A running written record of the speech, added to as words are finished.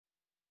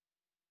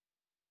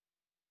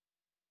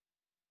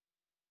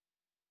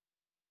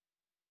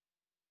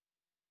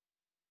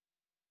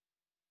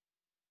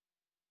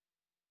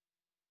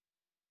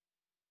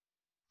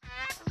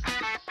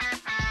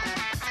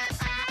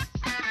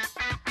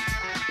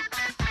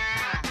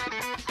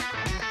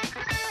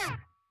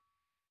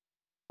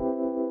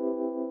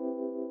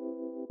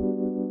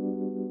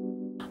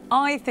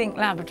I think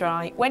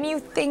labradorite, when you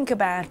think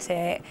about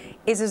it,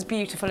 is as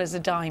beautiful as a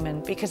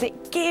diamond because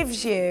it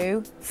gives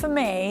you, for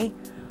me,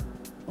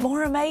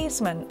 more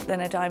amazement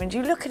than a diamond.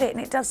 You look at it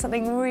and it does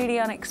something really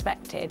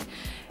unexpected,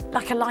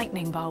 like a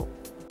lightning bolt.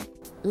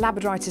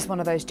 Labradorite is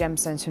one of those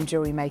gemstones from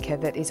JewelleryMaker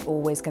that is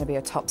always going to be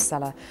a top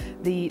seller.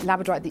 The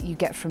labradorite that you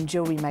get from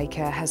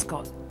JewelleryMaker has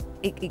got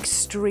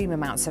extreme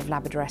amounts of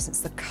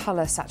labradorescence. The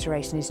colour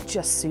saturation is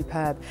just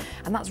superb,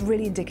 and that's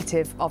really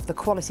indicative of the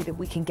quality that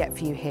we can get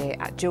for you here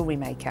at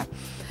JewelleryMaker.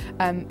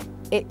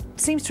 It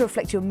seems to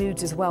reflect your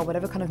moods as well.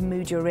 Whatever kind of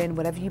mood you're in,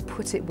 whatever you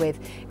put it with,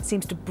 it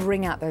seems to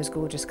bring out those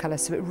gorgeous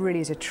colours, so it really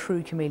is a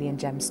true chameleon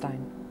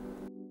gemstone.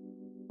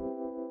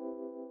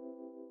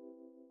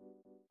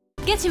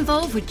 Get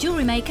involved with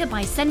JewelleryMaker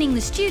by sending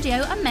the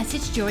studio a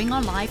message during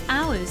our live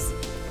hours.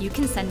 You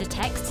can send a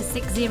text to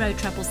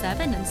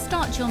 60777 and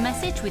start your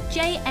message with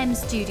JM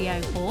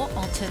Studio, or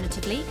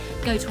alternatively,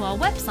 go to our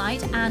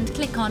website and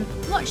click on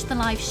Watch the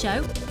Live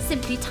Show,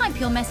 simply type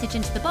your message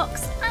into the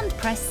box and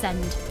press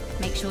send.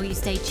 Make sure you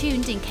stay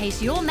tuned in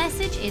case your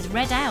message is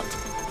read out.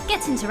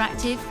 Get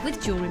interactive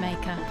with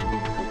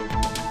JewelleryMaker.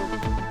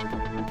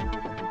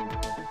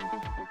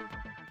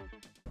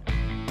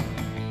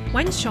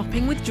 When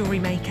shopping with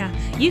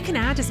JewelleryMaker, you can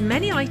add as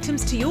many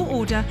items to your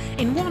order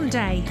in one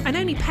day and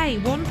only pay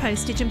one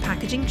postage and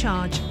packaging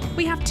charge.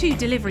 We have 2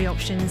 delivery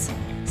options.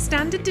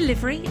 Standard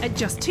delivery at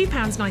just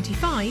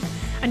 £2.95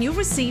 and you'll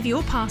receive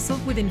your parcel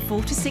within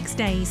 4 to 6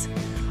 days.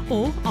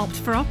 Or opt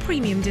for our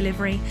premium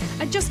delivery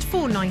at just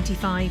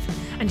 £4.95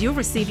 and you'll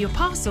receive your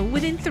parcel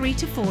within 3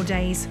 to 4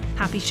 days.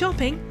 Happy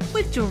shopping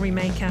with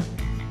JewelleryMaker.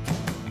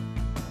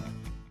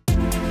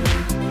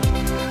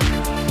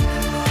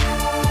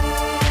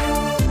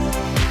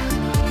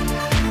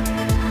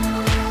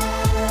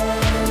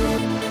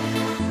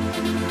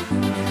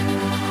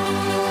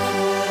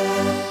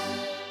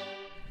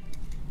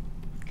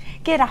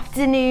 Good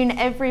afternoon,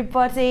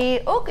 everybody,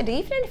 or good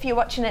evening if you're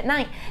watching at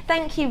night.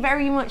 Thank you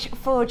very much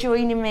for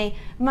joining me.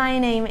 My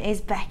name is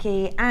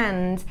Becky,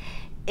 and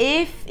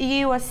if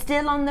you are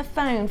still on the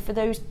phone for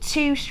those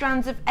 2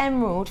 strands of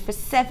emerald for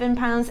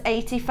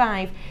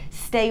 £7.85,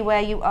 stay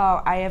where you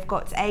are. I have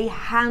got a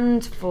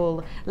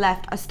handful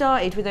left. I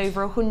started with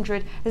over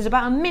 100. There's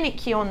about a minute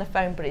queue on the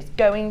phone, but it's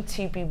going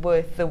to be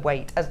worth the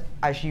wait,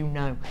 as you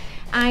know.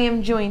 I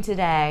am joined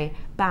today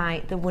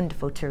by the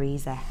wonderful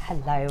Teresa.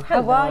 Hello.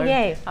 How are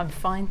you? I'm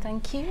fine,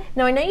 thank you.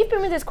 Now, I know you've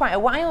been with us quite a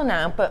while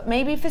now, but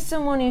maybe for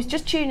someone who's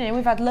just tuning in,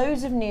 we've had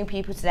loads of new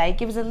people today.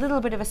 Give us a little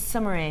bit of a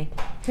summary,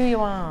 who you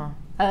are.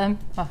 Well,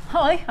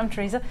 hi, I'm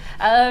Teresa.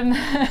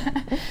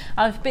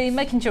 I've been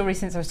making jewellery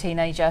since I was a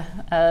teenager,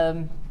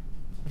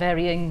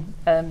 varying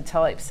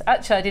types.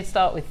 Actually, I did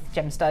start with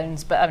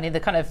gemstones, but only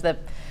the kind of the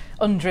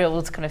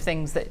undrilled kind of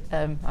things that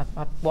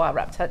I wire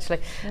wrapped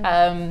actually.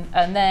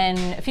 And then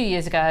a few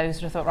years ago,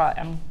 sort of thought, right,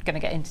 I'm going to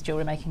get into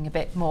jewellery making a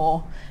bit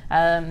more.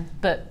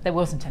 But there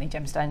wasn't any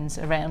gemstones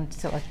around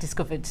until I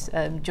discovered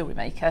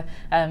JewelleryMaker.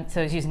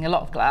 So I was using a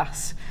lot of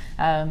glass,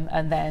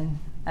 and then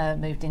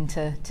moved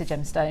into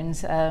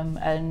gemstones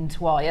and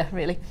wire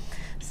really.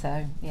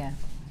 So yeah.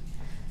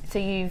 So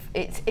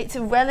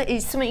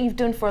it's something you've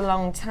done for a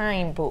long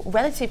time, but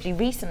relatively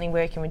recently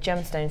working with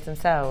gemstones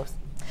themselves.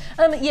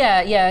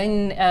 Yeah,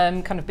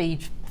 in kind of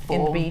bead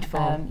form. In bead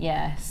form.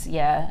 Yes,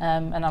 yeah,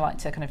 and I like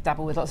to kind of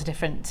dabble with lots of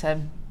different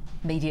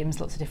mediums,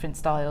 lots of different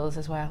styles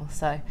as well.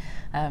 So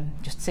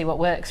just to see what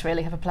works,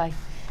 really, have a play.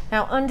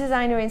 Now, on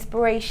Designer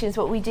Inspirations,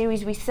 what we do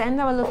is we send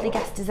our lovely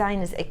guest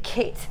designers a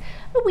kit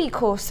a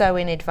week or so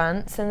in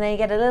advance, and they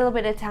get a little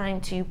bit of time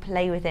to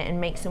play with it and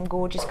make some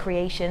gorgeous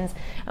creations.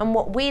 And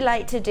what we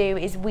like to do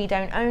is we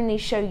don't only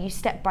show you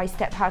step by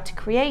step how to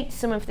create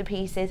some of the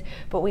pieces,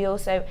 but we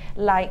also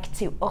like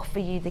to offer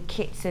you the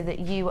kit so that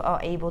you are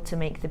able to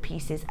make the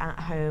pieces at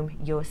home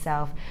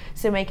yourself.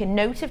 So make a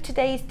note of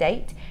today's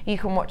date. You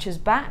can watch us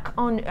back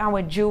on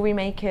our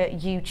JewelleryMaker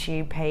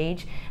YouTube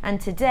page, and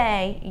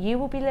today you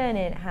will be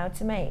learning how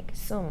to make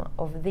some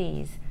of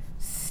these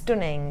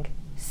stunning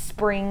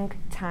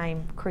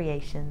springtime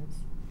creations.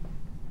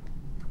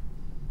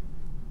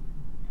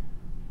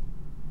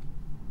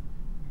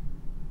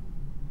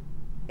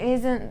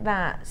 Isn't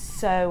that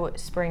so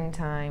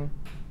springtime?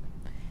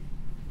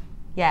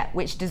 Yeah,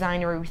 which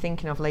designer are we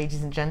thinking of,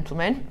 ladies and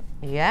gentlemen?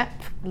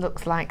 Yep,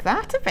 looks like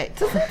that a bit,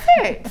 doesn't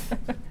it?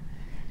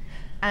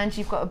 And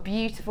you've got a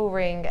beautiful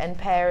ring and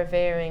pair of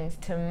earrings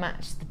to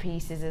match the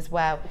pieces as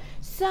well.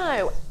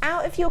 So,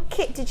 out of your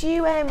kit, did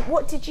you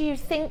what did you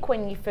think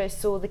when you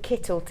first saw the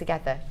kit all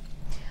together?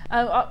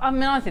 I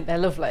mean, I think they're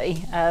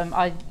lovely.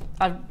 I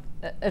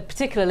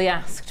particularly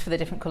asked for the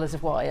different colours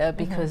of wire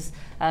because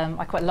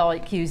I quite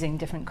like using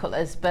different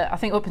colours, but I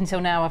think up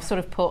until now I've sort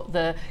of put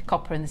the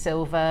copper and the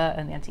silver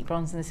and the antique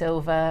bronze and the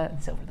silver and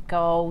the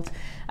gold,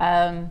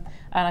 and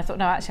I thought,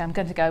 no, actually I'm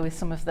going to go with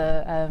some of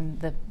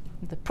the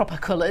proper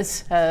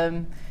colours,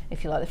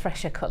 if you like, the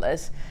fresher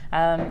colours,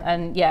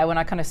 and yeah, when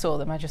I kind of saw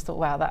them I just thought,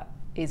 wow, that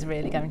is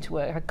really going to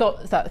work. I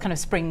got that kind of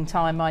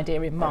springtime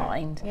idea in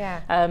mind.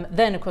 Yeah.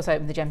 Then of course I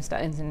opened the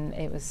gemstones and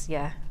it was,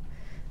 yeah,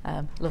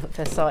 love at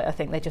first sight. I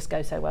think they just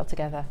go so well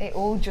together. It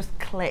all just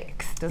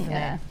clicks, doesn't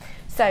it?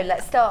 So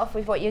let's start off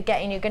with what you're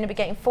getting. You're going to be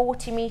getting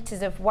 40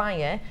 metres of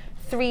wire,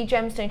 3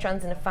 gemstone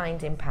strands in a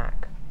finding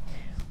pack.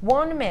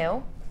 1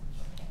 mil,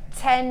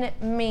 10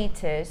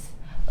 metres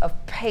of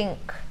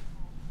pink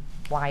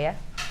wire,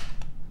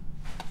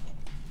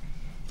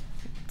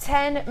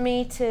 10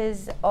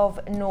 metres of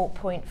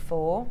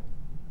 0.4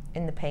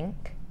 in the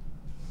pink,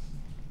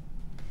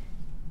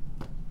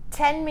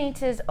 10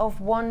 metres of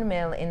 1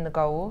 mil in the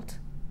gold,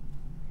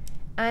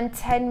 and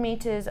 10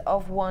 metres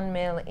of 1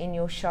 mil in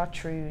your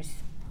chartreuse.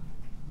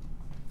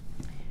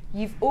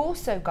 You've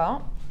also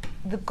got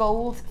the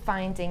gold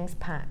findings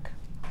pack.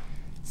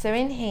 So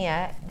in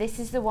here, this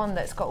is the one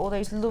that's got all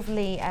those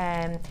lovely,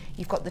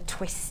 you've got the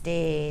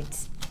twisted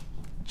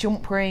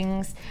jump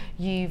rings,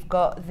 you've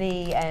got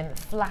the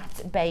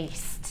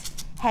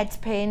flat-based head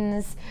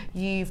pins,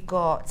 you've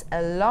got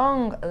a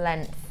long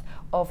length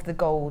of the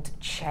gold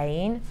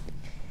chain.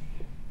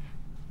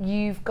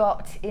 You've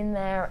got in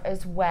there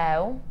as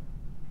well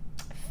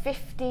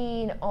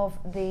 15 of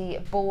the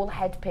ball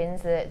head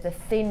pins, the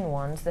thin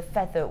ones, the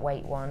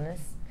featherweight ones.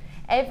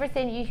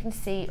 Everything you can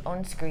see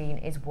on screen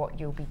is what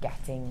you'll be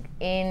getting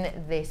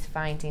in this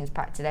findings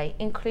pack today,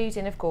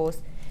 including, of course,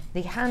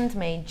 the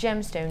handmade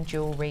gemstone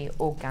jewellery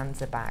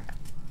organza bag.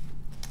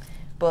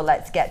 But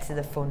let's get to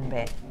the fun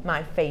bit,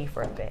 my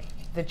favourite bit,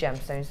 the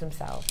gemstones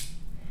themselves.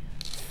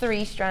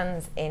 3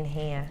 strands in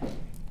here,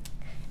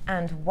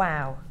 and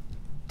wow,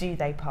 do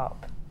they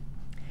pop.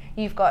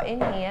 You've got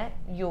in here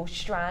your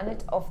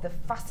strand of the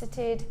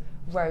faceted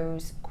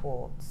rose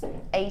quartz,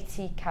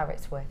 80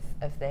 carats worth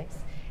of this.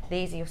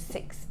 These are your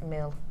 6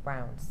 mil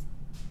rounds.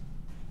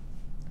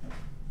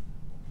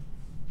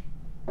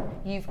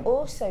 You've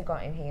also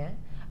got in here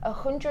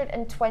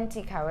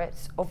 120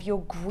 carats of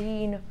your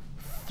green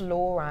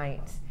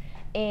fluorite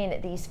in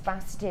these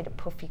faceted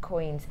puffy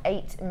coins,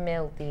 8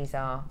 mil these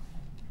are.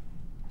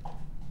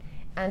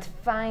 And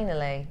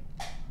finally,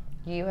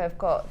 you have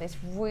got this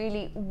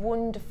really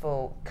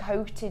wonderful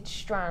coated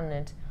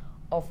strand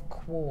of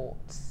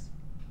quartz.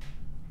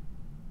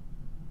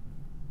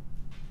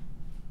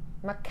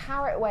 My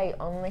carat weight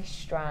on this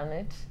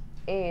strand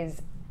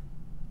is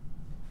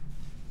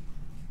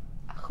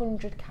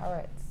 100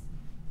 carats.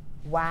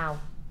 Wow.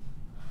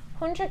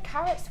 100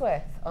 carats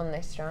worth on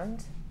this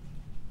strand.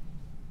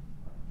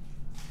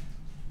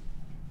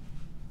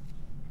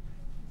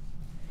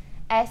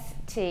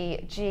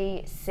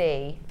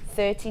 STGC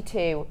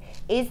 32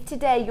 is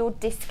today your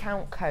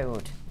discount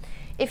code.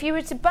 If you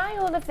were to buy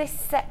all of this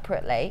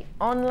separately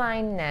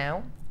online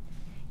now,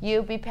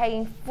 you'll be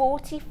paying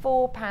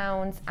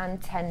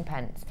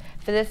 £44.10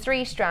 for the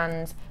 3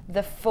 strands,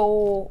 the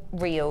 4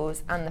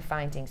 reels and the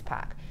findings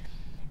pack.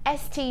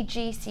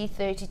 STGC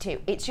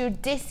 32, it's your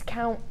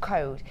discount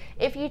code.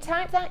 If you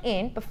type that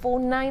in before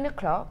 9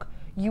 o'clock,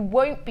 you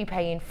won't be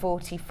paying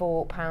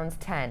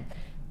 £44.10.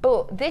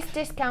 But this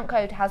discount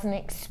code has an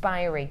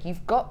expiry.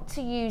 You've got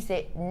to use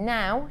it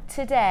now,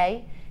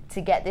 today, to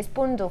get this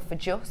bundle for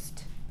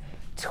just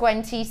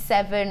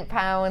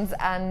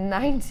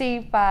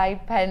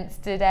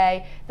 £27.95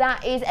 today.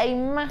 That is a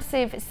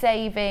massive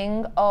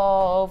saving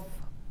of,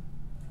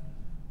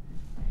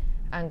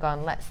 hang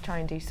on, let's try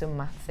and do some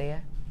maths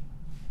here.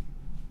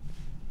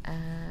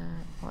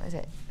 What is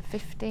it?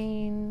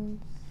 15,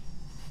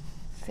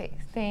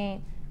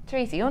 16,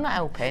 Teresa, you're not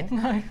helping.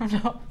 No, I'm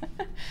not.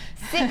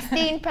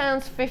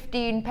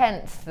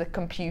 £16.15, the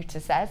computer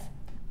says.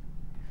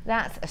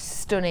 That's a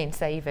stunning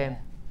saving.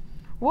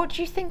 What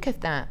do you think of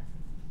that?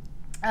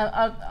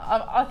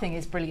 I think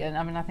it's brilliant.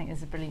 I mean, I think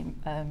it's a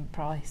brilliant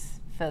price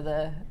for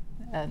the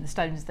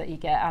stones that you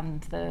get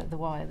and the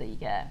wire that you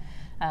get.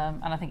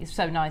 And I think it's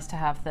so nice to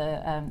have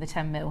the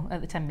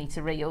 10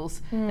 metre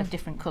reels of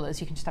different colours.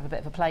 You can just have a bit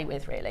of a play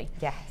with, really.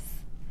 Yes.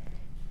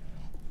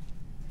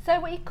 So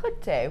what you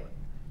could do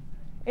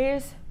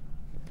is,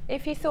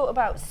 if you thought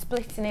about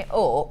splitting it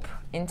up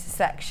into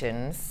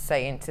sections,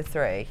 say into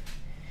 3,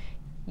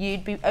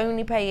 you'd be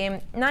only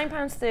paying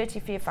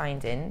 £9.30 for your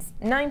findings,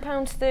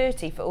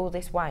 £9.30 for all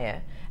this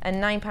wire,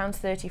 and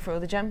 £9.30 for all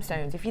the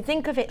gemstones. If you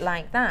think of it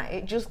like that,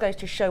 it just goes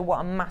to show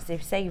what a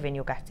massive saving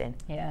you're getting.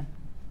 Yeah.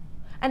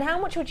 And how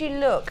much would you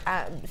look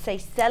at, say,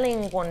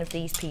 selling one of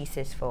these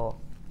pieces for?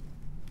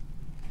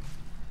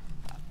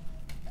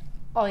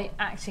 I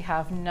actually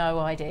have no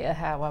idea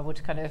how I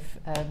would kind of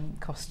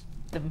cost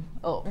them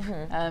up.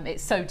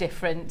 It's so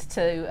different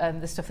to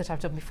the stuff that I've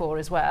done before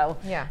as well.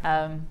 Yeah.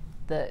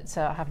 That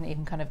I haven't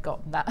even kind of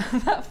gotten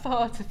that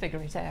far to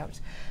figure it out.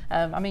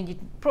 I mean,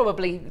 you'd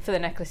probably, for the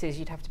necklaces,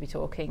 you'd have to be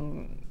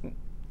talking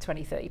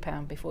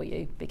 £20–30 before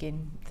you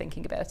begin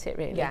thinking about it,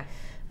 really. Yeah.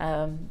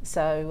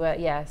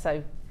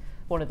 So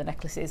one of the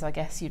necklaces, I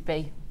guess, you'd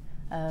be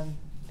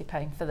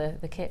paying for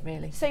the kit,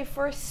 really. So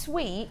for a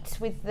suite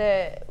with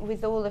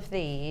all of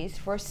these,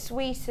 for a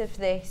suite of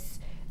this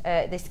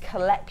this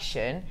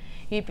collection,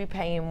 you'd be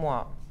paying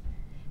what?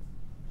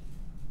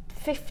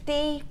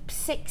 50,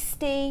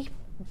 60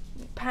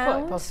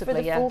 pounds possibly,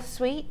 for the full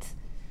suite?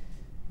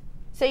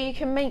 So you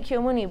can make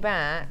your money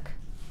back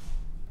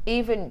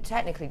even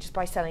technically just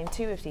by selling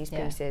 2 of these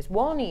pieces,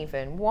 one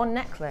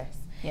necklace.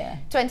 Yeah.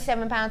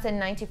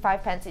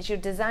 £27.95. It's your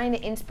designer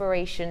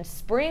inspiration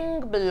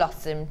spring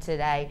blossom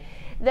today.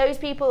 Those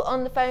people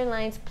on the phone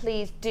lines,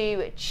 please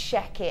do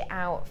check it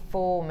out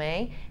for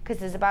me, because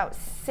there's about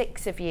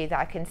 6 of you that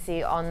I can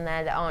see on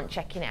there that aren't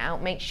checking it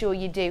out. Make sure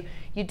you do.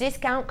 Your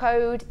discount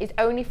code is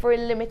only for a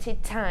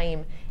limited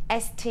time.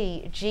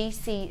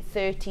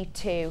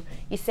 STGC32.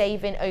 You're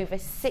saving over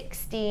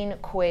 16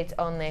 quid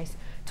on this.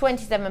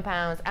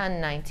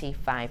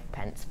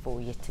 £27.95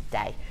 for you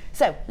today.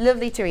 So,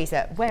 lovely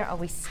Teresa, where are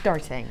we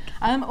starting?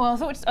 Well, I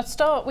thought I'd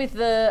start with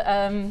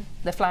the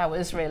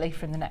flowers, really,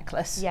 from the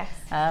necklace. Yes.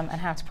 And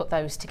how to put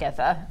those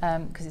together,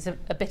 because it's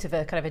a bit of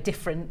a kind of a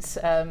difference.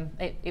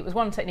 It was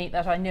one technique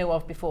that I knew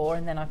of before,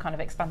 and then I kind of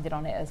expanded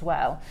on it as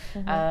well.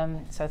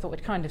 So I thought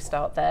we'd kind of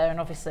start there, and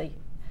obviously,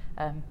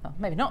 well,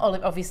 maybe not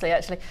obviously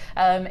actually,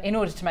 in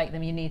order to make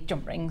them you need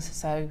jump rings,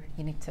 so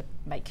you need to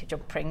make your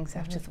jump rings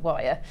out of the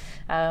wire.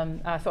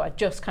 I thought I'd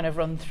just kind of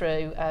run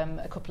through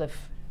a couple of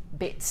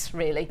bits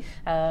really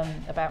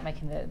about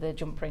making the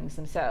jump rings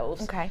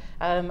themselves. Okay.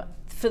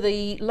 For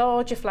the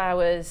larger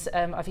flowers,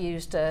 I've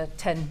used a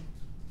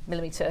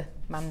 10mm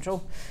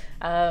mandrel,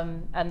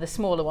 and the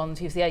smaller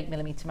ones use the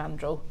 8mm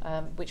mandrel,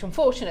 which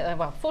unfortunately,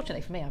 well,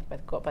 fortunately for me,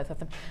 I've got both of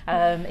them.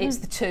 It's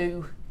the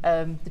two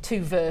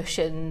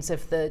versions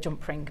of the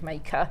jump ring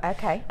maker.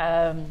 Okay.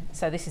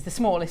 So this is the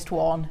smallest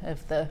one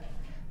of the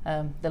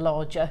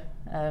larger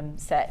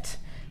set.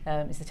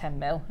 Is the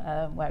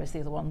 10mm, whereas the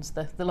other one's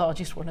the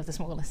largest one of the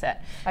smaller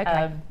set.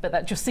 Okay. But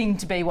that just seemed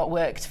to be what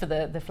worked for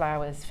the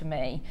flowers for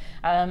me.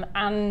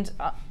 And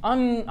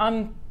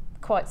I'm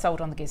quite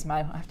sold on the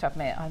gizmo, I have to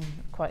admit. I'm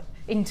quite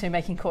into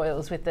making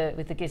coils with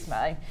the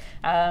gizmo.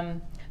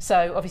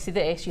 So obviously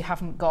this, you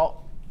haven't got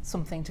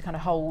something to kind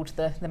of hold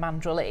the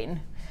mandrel in.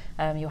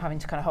 You're having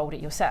to kind of hold it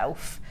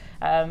yourself.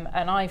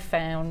 And I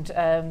found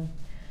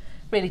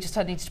really just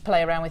I needed to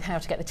play around with how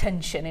to get the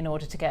tension in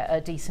order to get a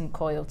decent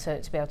coil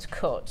to be able to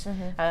cut.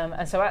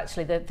 And so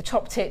actually the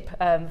top tip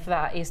for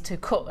that is to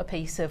cut a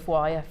piece of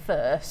wire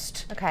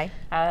first. Okay.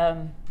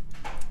 And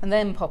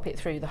then pop it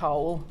through the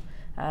hole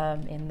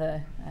in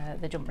the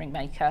jump ring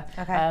maker.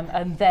 Okay.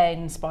 And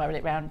then spiral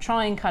it round.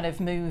 Try and kind of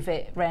move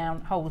it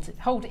round, hold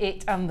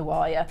it and the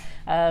wire,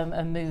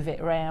 and move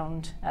it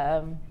round,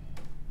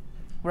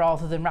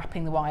 rather than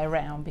wrapping the wire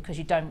around, because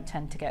you don't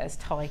tend to get as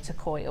tight a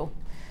coil.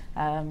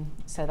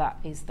 So that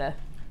is the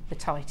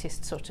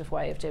tightest sort of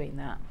way of doing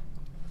that.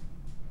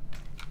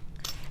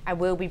 I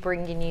will be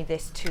bringing you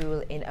this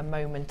tool in a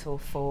moment or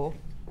 4.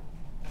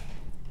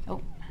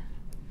 Oh,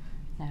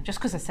 now just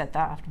because I said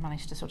that, I've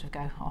managed to sort of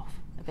go off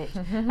a bit.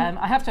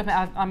 I have to admit,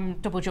 I'm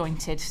double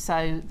jointed,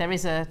 so there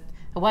is a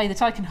way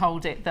that I can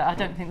hold it that I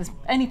don't think there's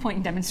any point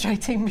in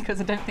demonstrating, because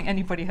I don't think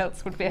anybody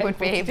else would be able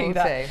to do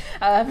that.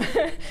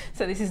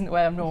 So this isn't the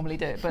way I normally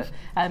do it, but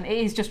it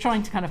is just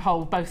trying to kind of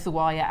hold both the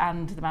wire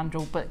and the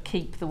mandrel, but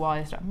keep the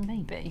wire straight.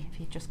 Maybe if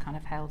you just kind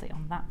of held it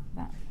on that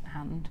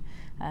hand.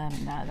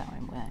 No, that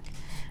won't work.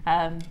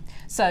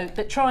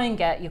 But try and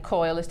get your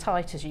coil as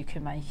tight as you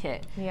can make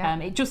it. Yeah.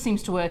 It just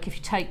seems to work if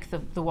you take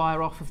the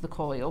wire off of the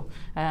coil,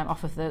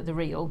 off of the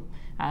reel,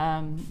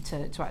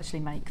 to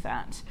actually make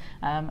that.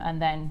 And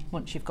then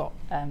once you've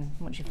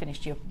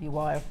finished your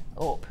wire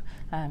up,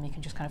 you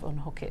can just kind of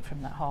unhook it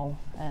from that hole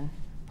and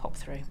pop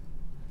through.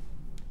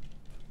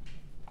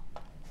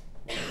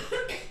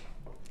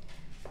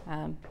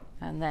 And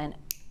then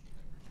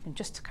you can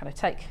just kind of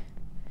take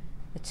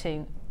the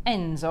 2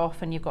 ends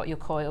off, and you've got your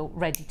coil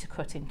ready to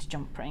cut into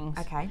jump rings.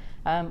 Okay.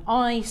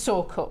 I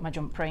saw cut my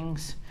jump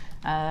rings,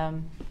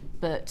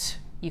 but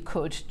you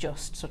could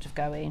just sort of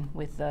go in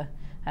with the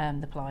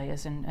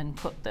pliers and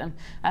cut them.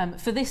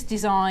 For this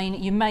design,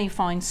 you may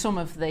find some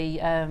of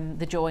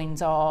the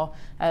joins are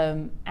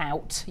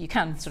out. You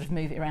can sort of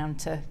move it around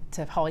to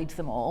hide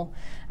them all.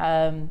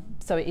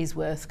 So it is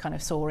worth kind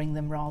of sawing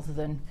them rather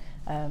than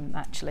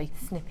actually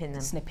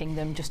snipping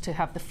them, just to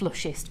have the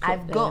flushest cut.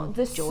 I've got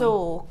the join.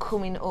 saw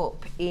coming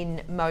up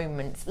in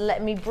moments.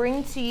 Let me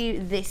bring to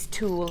you this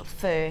tool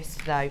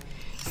first though.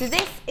 So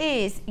this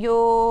is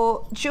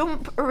your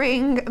jump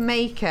ring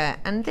maker,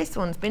 and this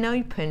one's been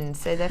opened,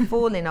 so they're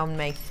falling on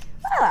me.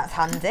 Well, that's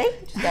handy,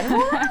 just get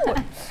them all out.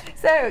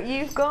 So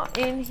you've got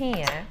in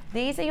here,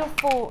 these are your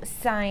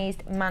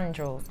 4-sized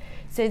mandrels.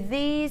 So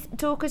these,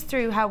 talk us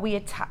through how we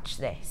attach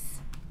this.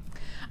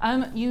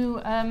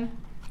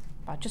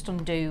 I'll just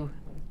undo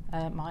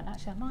mine.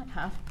 Actually, I might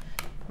have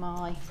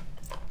my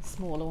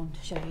smaller one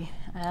to show you.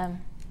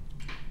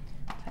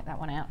 Take that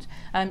one out.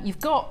 You've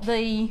got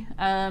the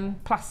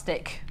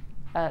plastic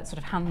sort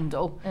of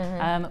handle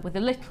with a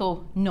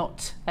little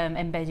nut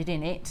embedded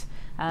in it,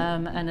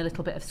 and a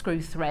little bit of screw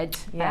thread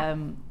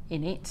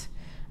in it.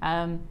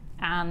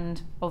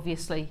 And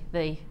obviously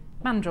the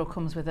mandrel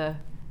comes with a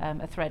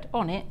thread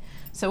on it.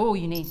 So all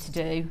you need to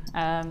do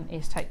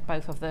is take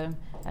both of them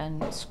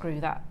and screw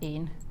that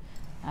in.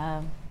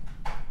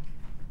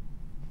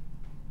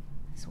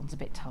 This one's a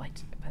bit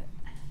tight, but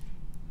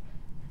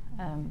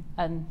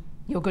and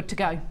you're good to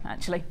go,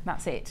 actually.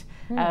 That's it.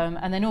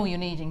 And then all you're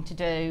needing to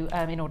do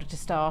in order to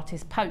start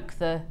is poke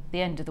the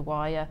end of the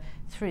wire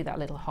through that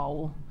little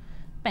hole,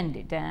 bend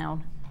it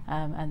down,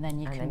 and then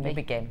you can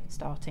begin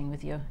starting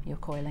with your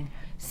coiling.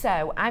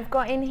 So I've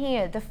got in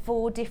here the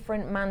 4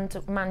 different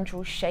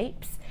mandrel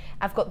shapes.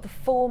 I've got the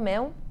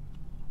 4mm,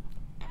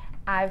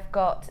 I've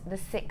got the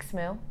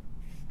 6mm,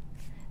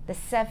 the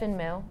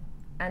 7mm,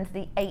 and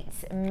the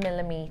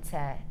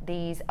 8mm.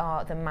 These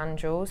are the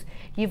mandrels.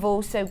 You've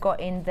also got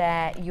in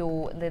there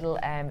your little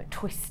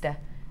twister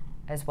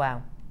as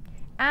well.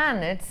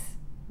 And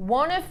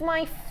one of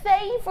my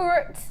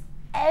favourite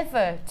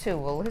ever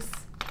tools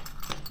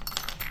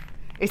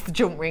is the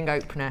jump ring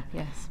opener.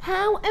 Yes.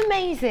 How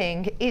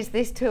amazing is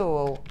this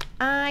tool?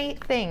 I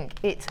think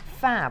it's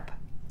fab.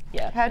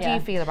 Yeah. How do you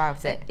feel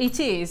about it? It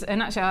is,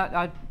 and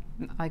actually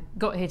I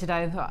got here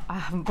today and thought I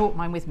haven't brought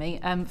mine with me.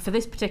 For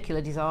this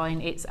particular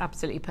design, it's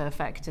absolutely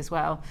perfect as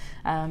well.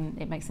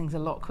 It makes things a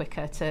lot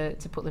quicker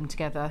to put them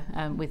together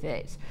with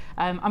it.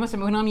 I must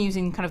admit, when I'm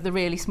using kind of the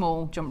really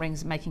small jump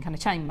rings, making kind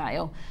of chain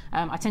mail,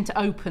 I tend to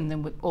open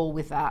them all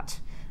with that.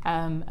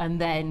 And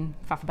then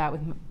faff about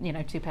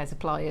with 2 pairs of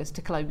pliers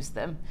to close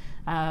them.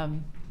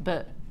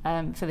 But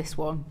for this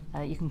one,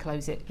 you can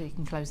close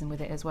them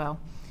with it as well.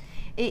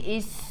 It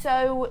is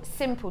so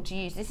simple to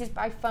use. This is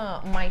by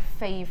far my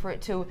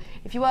favourite tool.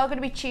 If you are going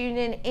to be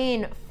tuning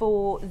in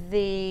for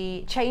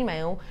the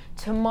chainmail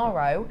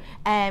tomorrow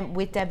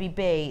with Debbie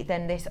B,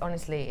 then this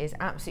honestly is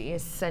absolutely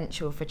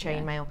essential for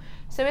chainmail.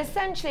 So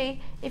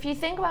essentially, if you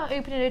think about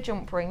opening a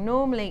jump ring,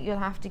 normally you'll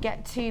have to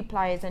get 2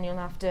 pliers and you'll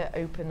have to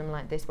open them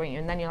like this, won't you?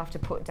 And then you'll have to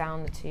put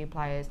down the 2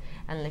 pliers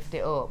and lift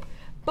it up.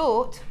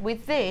 But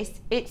with this,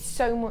 it's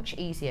so much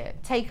easier.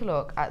 Take a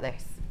look at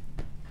this.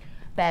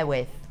 Bear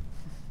with.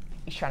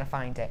 He's trying to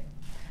find it.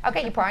 I'll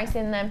get your price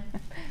in then.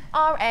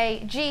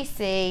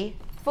 RAGC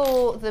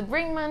for the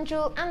ring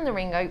mandrel and the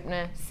ring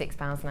opener,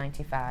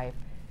 £6.95.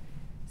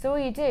 So all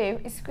you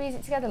do is squeeze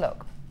it together,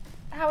 look.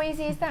 How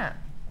easy is that?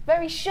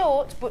 Very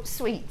short but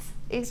sweet.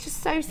 It's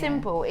just so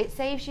simple. It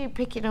saves you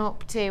picking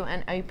up 2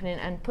 and opening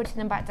and putting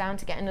them back down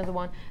to get another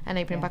one and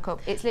opening back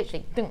up. It's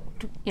literally.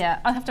 Yeah,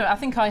 I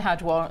think I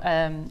had one.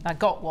 I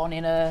got one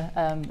in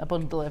a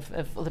bundle of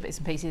other bits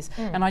and pieces,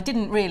 and I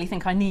didn't really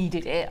think I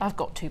needed it. I've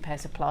got 2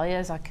 pairs of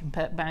pliers. I can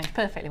manage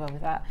perfectly well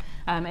with that,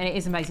 and it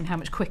is amazing how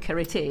much quicker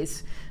it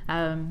is.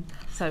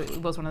 So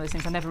it was one of those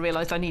things. I never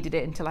realised I needed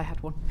it until I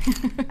had one.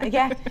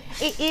 Yeah,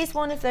 it is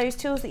one of those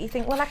tools that you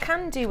think, well, I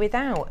can do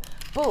without,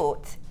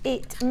 but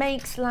it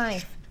makes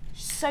life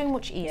so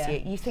much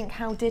easier. You think,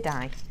 how did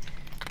I?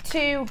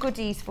 2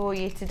 goodies for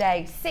you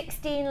today.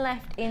 16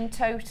 left in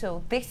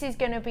total. This is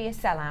going to be a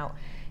sellout.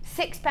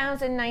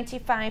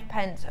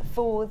 £6.95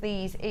 for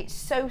these. It's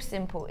so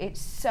simple. It's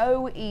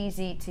so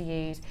easy to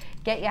use.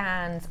 Get your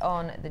hands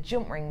on the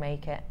jump ring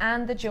maker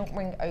and the jump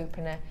ring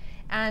opener.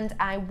 And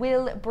I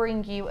will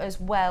bring you as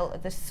well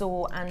the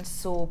saw and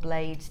saw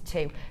blades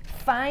too.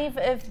 5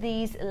 of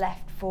these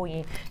left for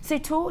you. So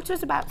talk to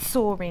us about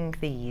sawing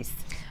these.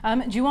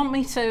 Do you want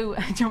me to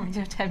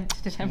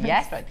attempt to demonstrate?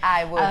 Yes,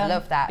 I would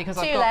love that. Because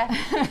 2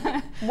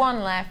 left,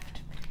 1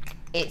 left.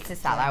 It's a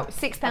sellout.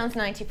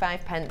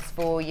 £6.95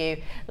 for you.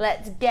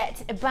 Let's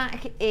get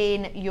back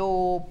in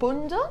your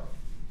bundle.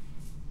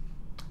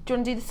 Do you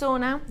want to do the saw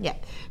now? Yeah.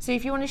 So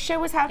if you want to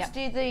show us how to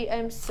do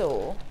the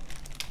saw.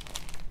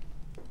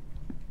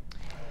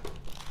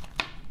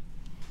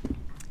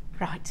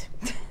 Right.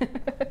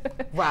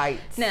 Right.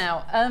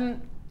 Now,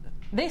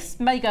 this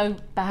may go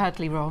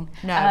badly wrong.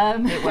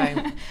 No, it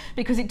won't.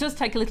 Because it does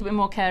take a little bit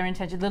more care and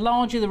attention. The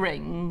larger the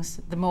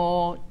rings, the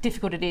more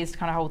difficult it is to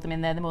kind of hold them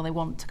in there, the more they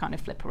want to kind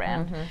of flip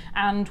around.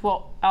 And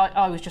what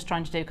I was just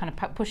trying to do, kind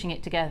of pushing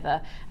it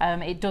together,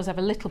 it does have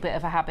a little bit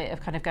of a habit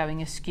of kind of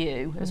going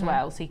askew as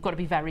well, so you've got to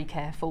be very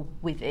careful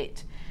with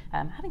it.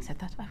 Having said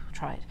that, I will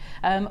try it.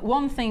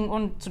 One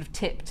sort of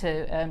tip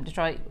to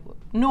try,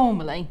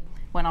 normally,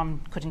 when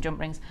I'm cutting jump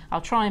rings,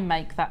 I'll try and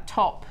make that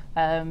top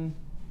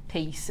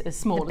piece as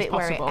small as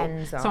possible. Where it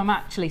ends off. So I'm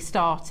actually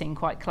starting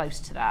quite close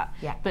to that.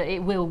 Yeah. But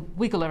it will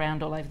wiggle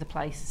around all over the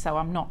place, so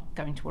I'm not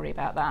going to worry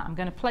about that. I'm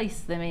going to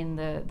place them in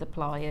the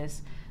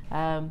pliers.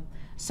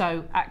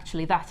 So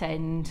actually that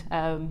end,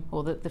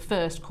 or the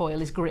first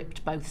coil is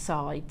gripped both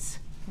sides.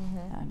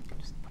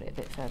 Just put it a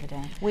bit further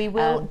down. We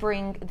will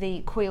bring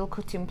the coil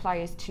cutting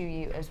pliers to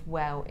you as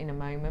well in a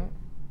moment.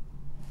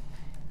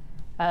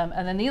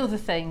 And then the other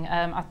thing,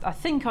 I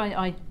think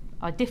I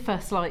differ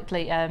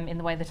slightly in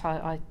the way that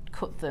I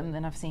cut them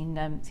than I've seen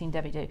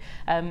Debbie do.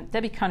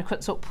 Debbie kind of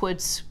cuts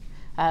upwards,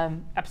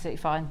 absolutely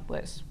fine,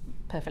 works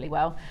perfectly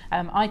well.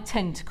 I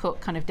tend to cut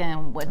kind of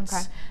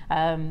downwards.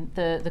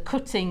 The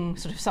cutting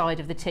sort of side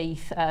of the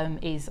teeth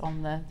is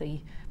on the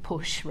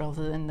push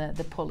rather than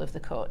the pull of the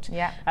cut.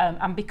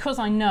 And because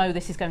I know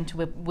this is going to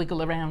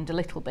wiggle around a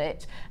little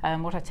bit,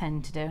 what I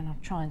tend to do, and I'll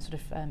try and sort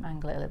of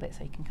angle it a little bit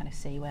so you can kind of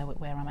see where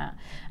I'm at,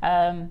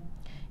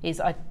 is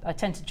I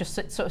tend to just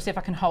sort of see if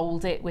I can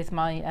hold it with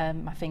my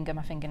my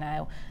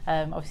fingernail.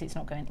 Obviously it's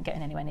not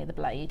getting anywhere near the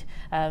blade,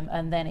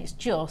 and then it's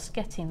just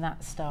getting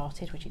that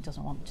started, which it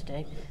doesn't want to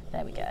do.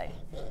 There we go.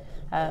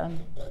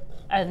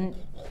 And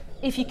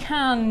if you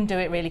can do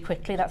it really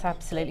quickly, that's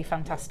absolutely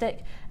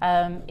fantastic.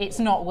 It's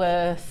not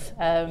worth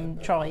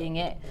trying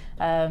it.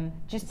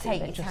 Just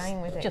take your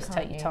time with it. Just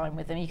take your time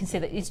with them. You can see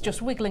that it's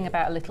just wiggling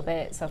about a little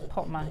bit, so I've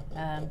popped my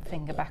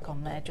finger back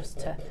on there just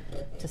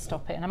to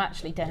stop it. And I'm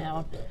actually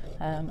down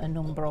a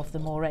number of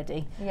them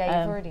already.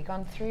 Yeah, you've already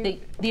gone through.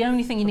 The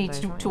only thing you need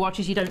to watch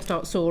is you don't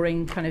start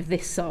sawing kind of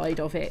this side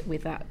of it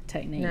with that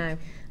technique. No.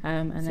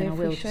 And So then I if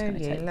will we just show kind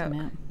of you, take them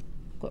look. out.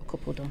 Got a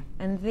couple done.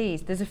 And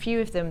there's a few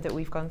of them that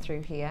we've gone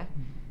through here.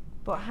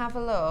 But have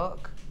a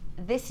look.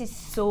 This is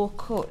saw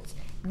cut.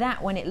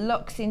 That, when it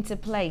locks into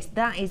place,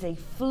 that is a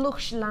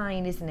flush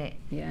line, isn't it?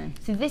 Yeah.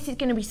 So this is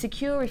going to be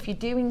secure if you're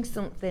doing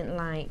something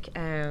like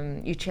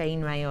your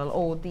chainmail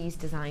or these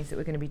designs that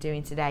we're going to be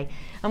doing today.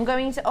 I'm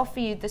going to offer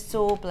you the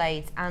saw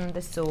blades and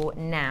the saw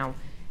now.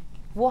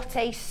 What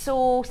a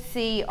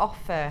saucy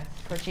offer.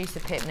 Producer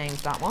Pip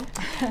names that one.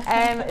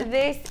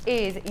 This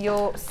is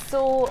your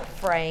saw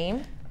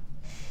frame.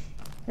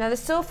 Now the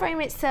saw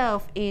frame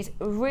itself is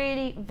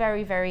really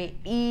very, very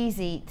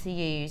easy to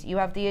use. You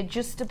have the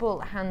adjustable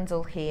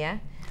handle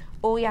here.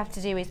 All you have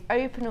to do is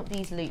open up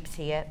these loops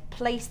here,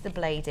 place the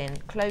blade in,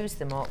 close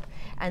them up,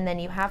 and then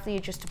you have the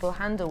adjustable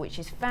handle, which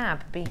is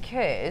fab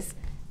because,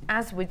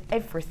 as with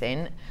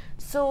everything,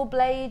 saw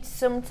blades,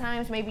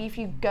 sometimes maybe if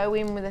you go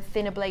in with a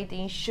thinner blade than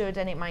you should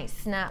and it might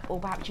snap, or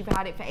perhaps you've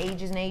had it for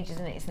ages and ages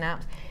and it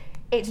snaps.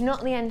 It's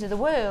not the end of the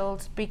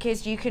world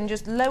because you can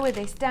just lower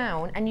this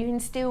down and you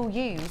can still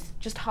use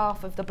just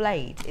half of the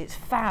blade. It's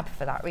fab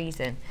for that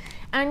reason.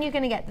 And you're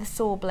going to get the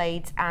saw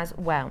blades as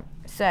well.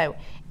 So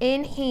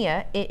in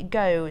here it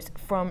goes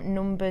from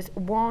numbers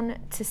 1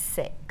 to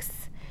 6,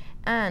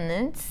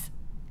 and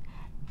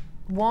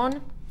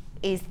 1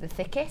 is the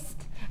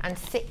thickest and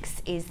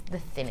 6 is the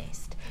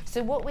thinnest.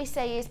 So what we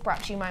say is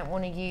perhaps you might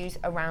want to use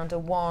around a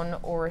 1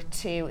 or a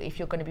 2 if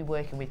you're going to be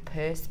working with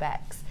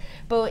perspex.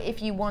 But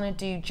if you want to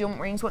do jump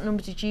rings, what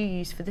number did you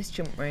use for this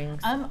jump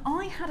rings?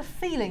 I had a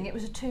feeling it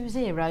was a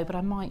 2-0, but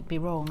I might be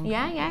wrong.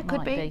 Yeah, It could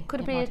might be.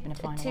 Could it be a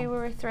 2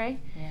 or a 3?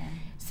 Yeah.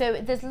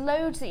 So there's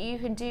loads that you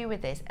can do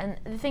with this, and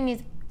the thing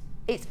is,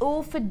 it's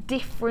all for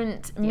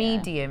different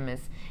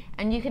mediums,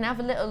 and you can have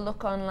a little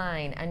look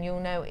online and you'll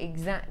know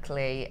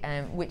exactly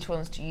which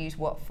ones to use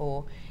what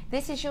for.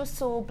 This is your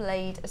saw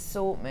blade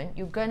assortment.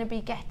 You're going to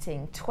be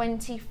getting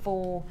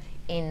 24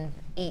 in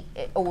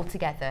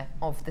altogether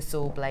of the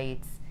saw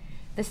blades.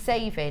 The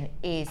saving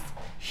is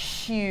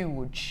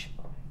huge.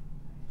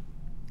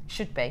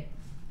 Should be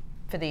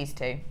for these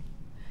two.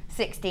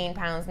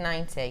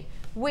 £16.90,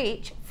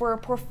 which for a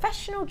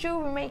professional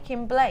jewellery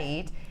making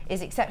blade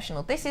is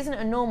exceptional. This isn't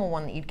a normal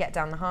one that you'd get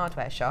down the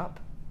hardware shop.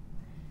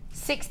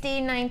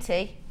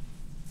 £16.90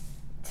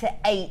 to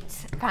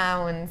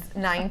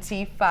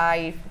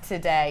 £8.95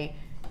 today.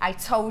 I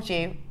told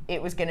you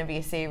it was going to be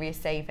a serious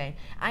saving.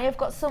 I have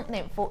got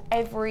something for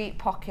every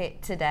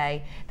pocket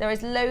today. There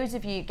is loads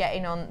of you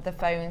getting on the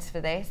phones for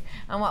this,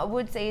 and what I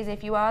would say is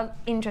if you are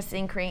interested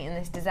in creating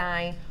this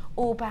design,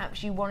 or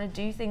perhaps you want to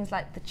do things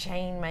like the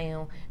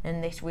chainmail,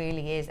 then this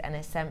really is an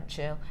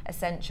essential.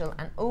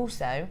 And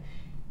also,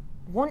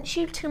 once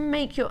you can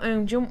make your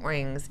own jump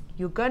rings,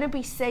 you're going to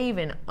be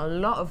saving a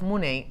lot of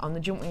money on the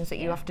jump rings that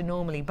you have to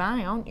normally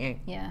buy, aren't you?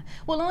 Yeah.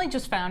 Well, I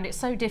just found it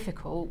so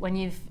difficult when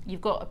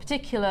you've got a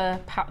particular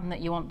pattern that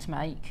you want to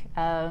make,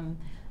 and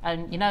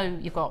you know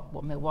you've got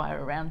 1 mil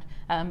wire around,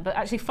 but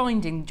actually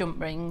finding jump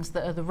rings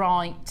that are the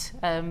right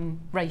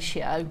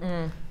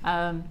ratio.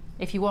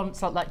 If you want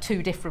like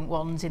 2 different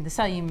ones in the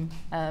same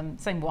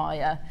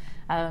wire,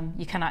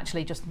 you can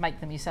actually just make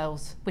them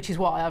yourselves, which is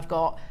why I've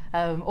got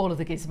all of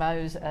the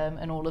gizmos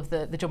and all of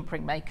the jump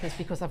ring makers,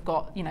 because I've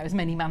got, you know, as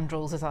many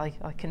mandrels as I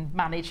can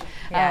manage.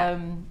 Yeah.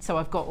 So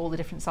I've got all the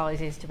different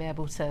sizes to be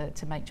able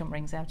to make jump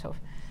rings out of.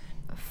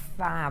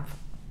 Fab.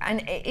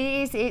 And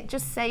it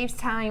just saves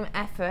time,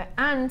 effort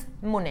and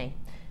money.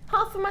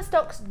 Half of my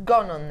stock's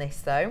gone on this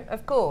though,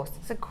 of course.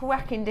 It's a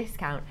cracking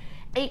discount.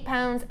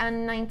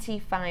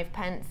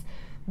 £8.95.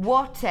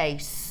 What a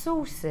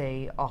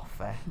saucy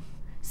offer.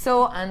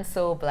 Saw and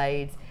saw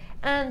blades.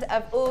 And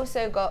I've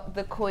also got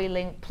the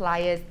coiling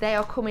pliers. They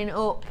are coming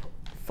up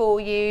for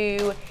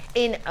you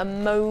in a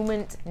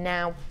moment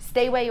now.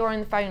 Stay where you are on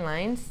the phone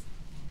lines.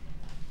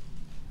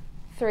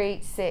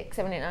 3, 6,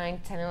 7, 8,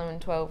 9, 10, 11,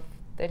 12,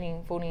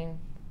 13, 14,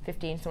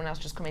 15, someone else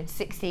just come in,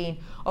 16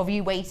 of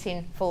you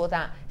waiting for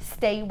that.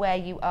 Stay where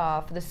you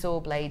are for the saw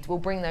blades. We'll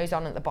bring those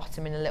on at the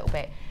bottom in a little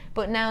bit.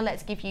 But now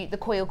let's give you the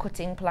coil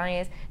cutting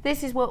pliers.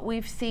 This is what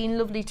we've seen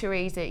lovely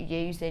Teresa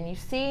using. You've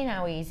seen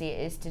how easy it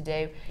is to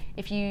do.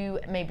 If you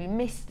maybe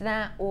missed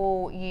that,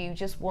 or you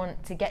just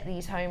want to get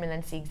these home and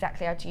then see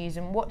exactly how to use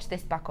them, watch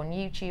this back on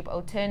YouTube.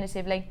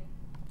 Alternatively,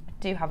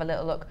 do have a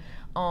little look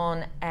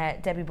on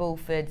Debbie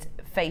Bulford's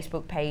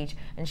Facebook page,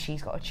 and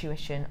she's got a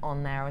tuition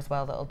on there as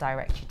well that'll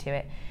direct you to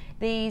it.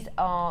 These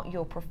are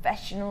your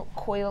professional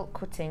coil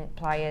cutting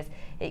pliers.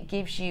 It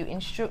gives you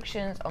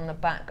instructions on the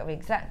back of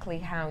exactly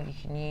how you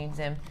can use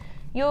them.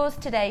 Yours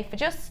today for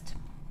just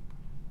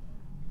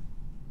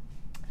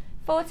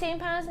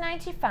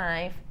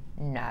 £14.95?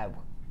 No.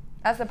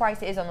 As the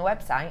price it is on the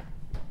website,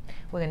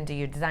 we're going to do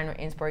your designer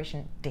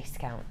inspiration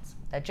discounts.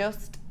 They're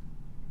just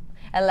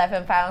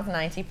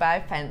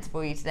 £11.95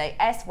 for you today.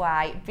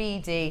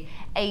 SYBD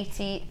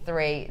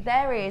 83.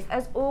 There is,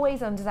 as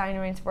always on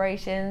Designer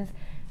Inspirations,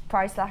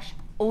 price slash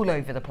all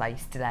over the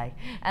place today.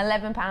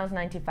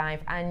 £11.95,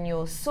 and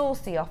your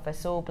saucy offer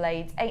saw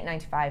blades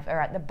 £8.95 are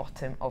at the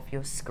bottom of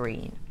your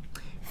screen.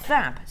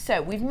 Fab.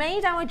 So we've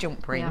made our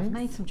jump rings. Yeah, I've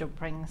made some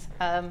jump rings,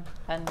 and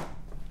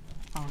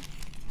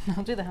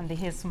I'll do the handy.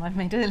 Here's some I've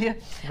made earlier.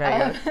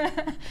 Very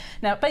good.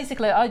 Now,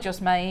 basically, I just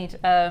made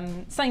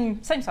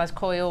same size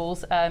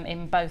coils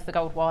in both the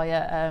gold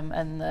wire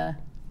and the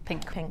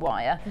pink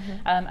wire.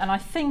 And I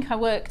think I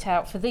worked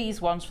out for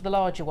these ones, for the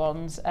larger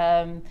ones,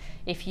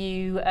 if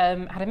you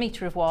had a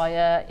metre of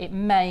wire, it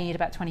made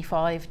about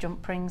 25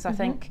 jump rings, I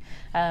think,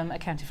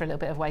 accounted for a little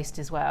bit of waste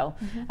as well.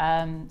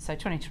 So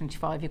 20 to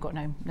 25, you've got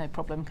no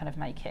problem kind of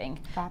making.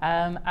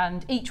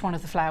 And each one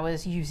of the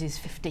flowers uses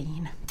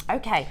 15.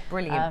 Okay,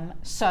 brilliant.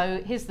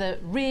 So here's the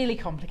really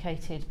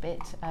complicated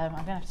bit. I'm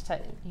going to have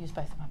to use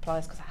both of my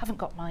pliers because I haven't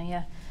got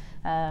my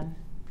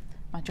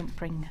my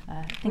jump ring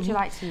thingy. Would you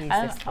like to use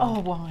this one? Oh,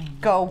 why?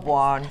 Go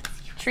on.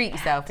 Treat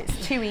yourself.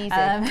 It's too easy.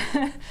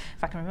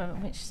 If I can remember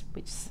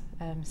which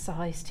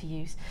size to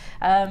use.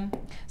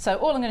 So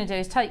all I'm going to do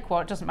is take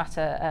one. It doesn't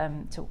matter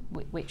to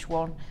which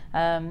one.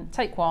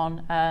 Take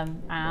one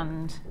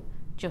and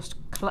just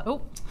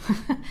close.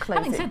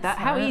 Having said that,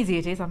 how easy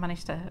it is! I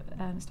managed to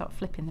start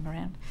flipping them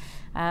around.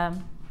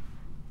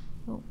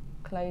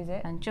 Close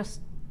it and just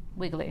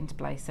wiggle it into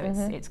place so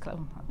it's close.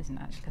 Isn't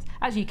actually close.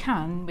 As you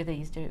can with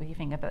these, do it with your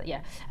finger, but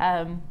yeah.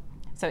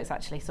 So it's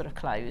actually sort of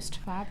closed.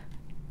 Fab.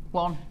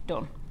 One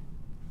done.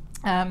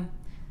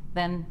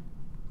 Then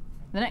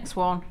the next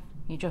one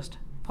you just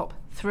pop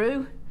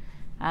through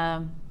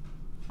and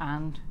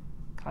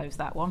close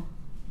that one.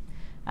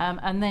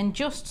 And then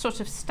just sort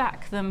of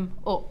stack them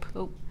up.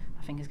 Oh,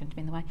 my finger's going to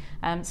be in the way.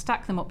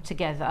 Stack them up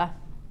together.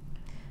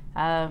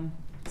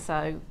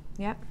 So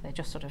yep, they're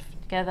just sort of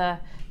together.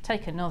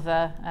 Take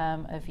another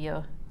of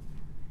your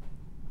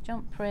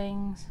jump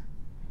rings,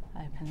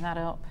 open that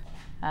up,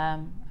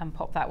 and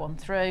pop that one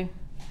through.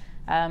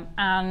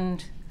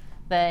 And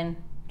then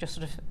just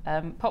sort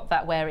of pop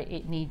that where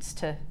it needs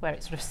to, where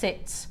it sort of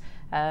sits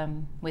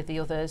with the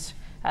others,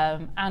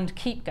 and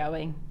keep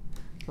going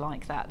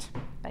like that,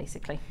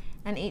 basically.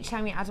 And each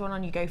time you add one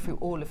on, you go through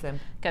all of them?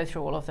 Go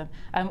through all of them.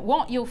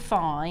 What you'll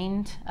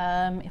find,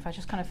 if I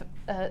just kind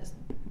of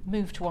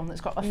move to one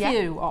that's got a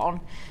few on,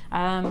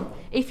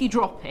 if you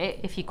drop it,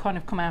 if you kind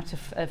of come out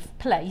of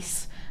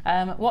place,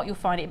 what you'll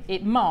find,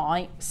 it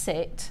might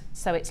sit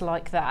so it's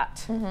like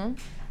that,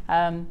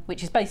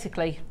 which is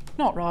basically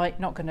not right,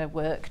 not going to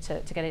work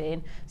to get it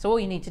in. So all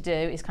you need to do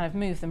is kind of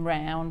move them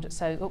round,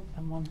 so,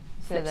 and one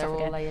flips off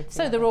again.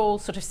 So they're all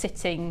sort of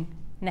sitting,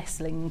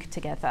 nestling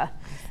together.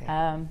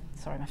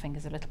 Sorry, my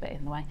finger's a little bit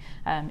in the way.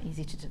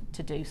 Easy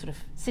to do, sort of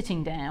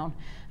sitting down.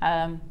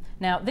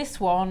 Now this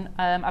one,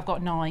 I've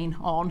got 9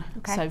 on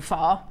so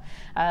far.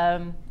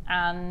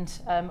 And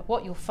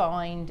what you'll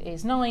find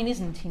is 9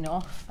 isn't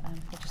enough.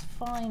 I'll just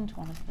find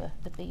one of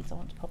the beads I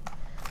want to pop.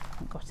 I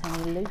haven't got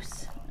any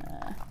loose.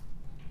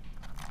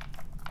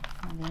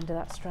 On the end of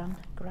that strand,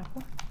 grab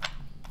one.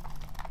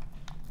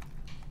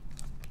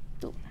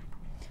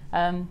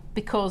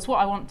 Because what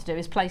I want to do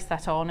is place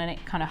that on and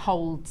it kind of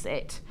holds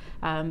it,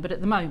 but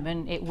at the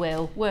moment it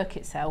will work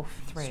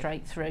itself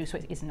straight through, so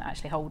it isn't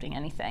actually holding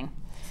anything.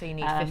 So you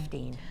need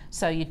 15.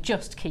 So you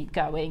just keep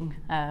going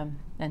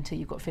until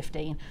you've got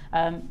 15.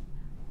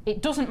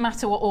 It doesn't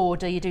matter what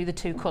order you do the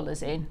 2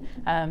 colours in,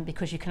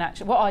 because you can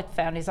actually, what I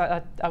found is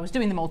I was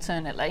doing them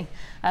alternately,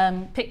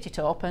 picked it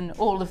up and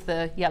all of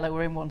the yellow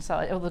were in one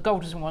side, all the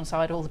gold was in one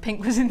side, all the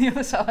pink was in the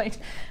other side.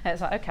 And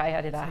it's like, okay,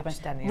 how did that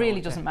happen? Really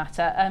doesn't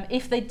matter.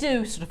 If they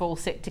do sort of all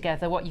sit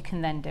together, what you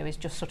can then do is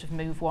just sort of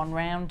move one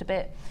round a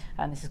bit,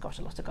 and this has got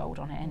a lot of gold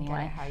on it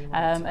anyway,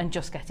 and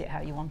just get it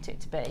how you want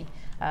it to be.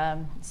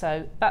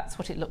 So that's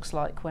what it looks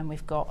like when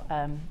we've got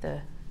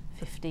the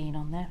 15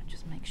 on there.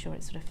 Just make sure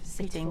it's sort of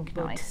sitting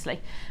nicely,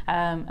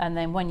 and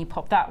then when you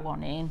pop that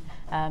one in,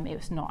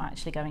 it's not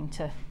actually going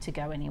to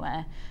go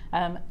anywhere.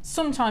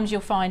 Sometimes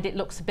you'll find it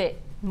looks a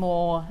bit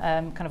more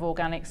kind of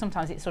organic,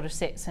 sometimes it sort of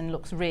sits and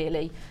looks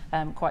really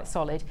quite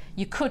solid.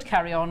 You could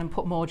carry on and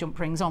put more jump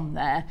rings on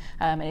there,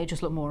 and it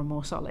just look more and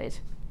more solid.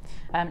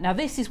 Now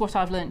this is what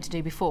I've learned to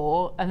do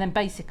before, and then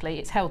basically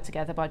it's held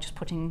together by just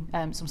putting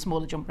some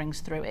smaller jump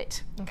rings through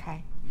it.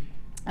 Okay.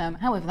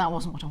 However, that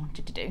wasn't what I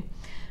wanted to do.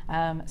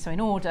 So in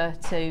order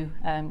to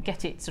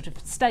get it sort of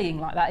staying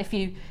like that, if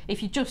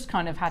you just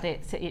kind of had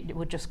it, it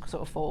would just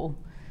sort of fall.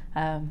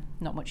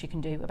 Not much you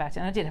can do about it.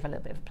 And I did have a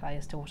little bit of a play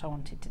as to what I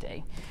wanted to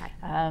do.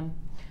 Okay.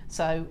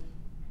 So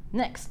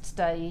next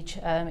stage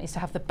is to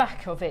have the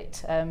back of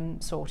it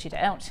sorted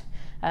out,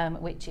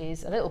 which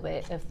is a little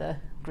bit of the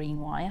green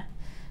wire.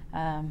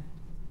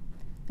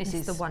 This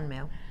is the 1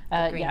 mil.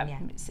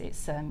 Green,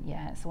 it's the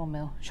 1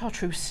 mil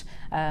chartreuse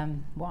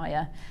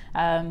wire.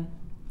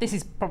 This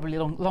is probably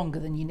longer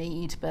than you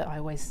need, but I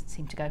always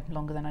seem to go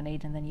longer than I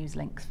need and then use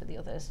links for the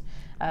others.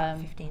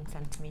 15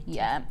 centimetres.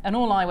 Yeah, and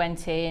all I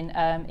went in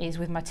is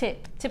with my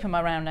tip of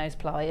my round nose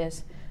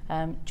pliers,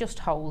 just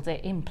hold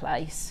it in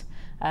place,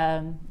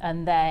 and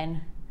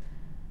then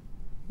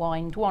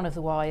wind one of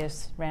the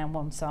wires round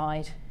one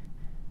side,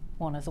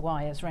 one of the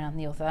wires round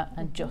the other,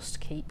 and just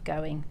keep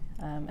going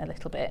a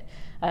little bit.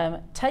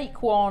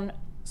 Take one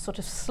sort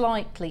of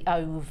slightly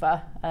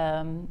over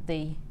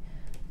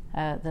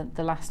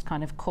the last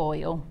kind of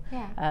coil,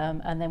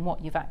 and then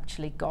what you've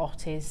actually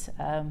got is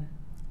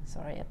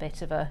sorry, a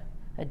bit of a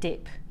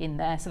dip in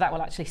there, so that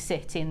will actually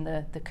sit in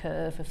the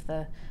curve of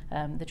the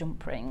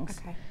jump rings.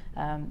 Okay.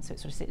 So it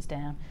sort of sits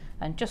down,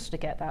 and just to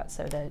get that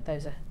so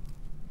those are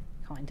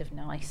kind of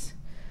nice.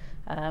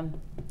 And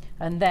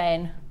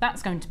then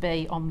that's going to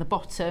be on the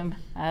bottom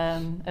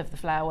of the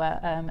flower,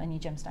 and your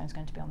gemstone is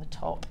going to be on the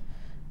top.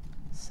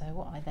 So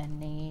what I then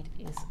need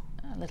is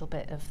a little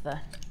bit of the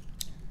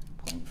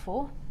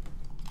 0.4.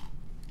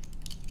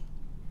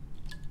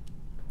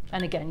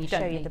 And again, you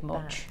don't need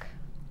much. Back.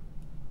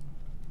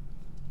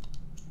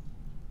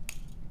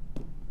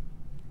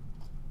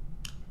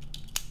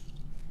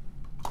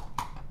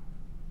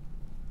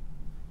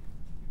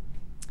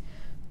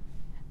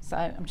 So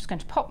I'm just going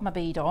to pop my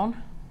bead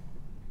on,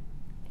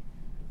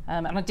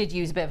 and I did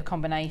use a bit of a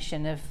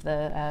combination of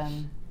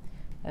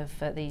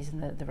these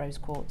and the rose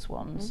quartz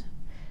ones.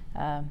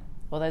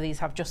 Although these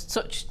have just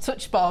such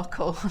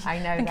sparkle. I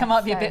know. I think I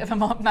might be a bit of a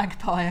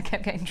magpie. I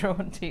kept getting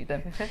drawn to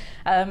them.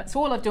 So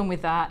all I've done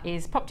with that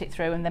is popped it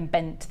through and then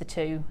bent the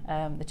two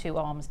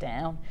arms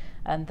down,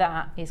 and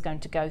that is going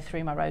to go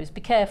through my rose. Be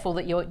careful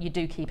that you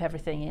do keep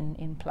everything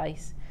in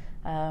place,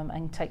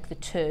 and take the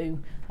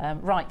two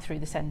right through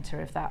the centre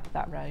of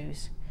that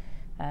rose,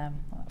 that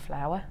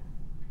flower,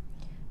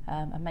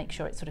 and make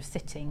sure it's sort of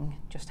sitting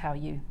just how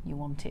you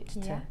want it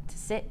to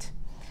sit,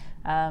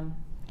 and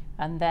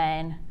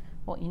then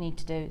what you need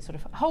to do is sort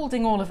of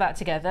holding all of that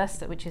together,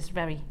 which is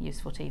very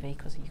useful TV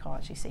because you can't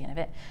actually see any of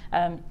it.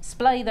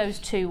 Splay those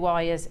two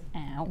wires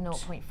out.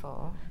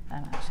 0.4.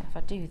 Actually, if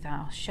I do that,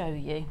 I'll show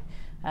you.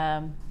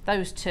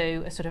 Those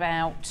two are sort of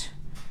out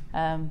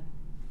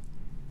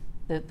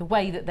the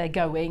way that they're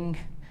going,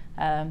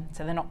 so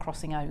they're not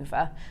crossing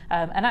over.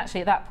 And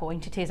actually, at that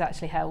point, it is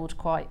actually held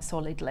quite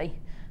solidly.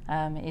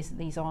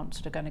 These aren't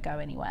sort of going to go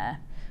anywhere.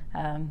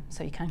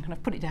 So you can kind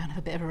of put it down, have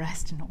a bit of a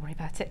rest and not worry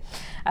about it,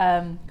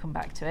 come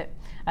back to it.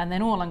 And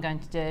then all I'm going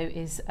to do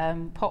is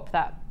pop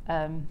that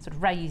sort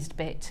of raised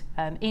bit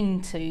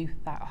into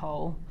that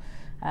hole,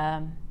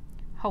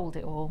 hold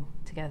it all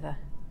together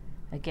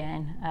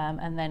again,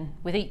 and then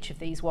with each of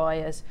these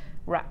wires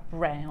wrap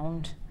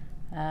round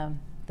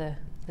the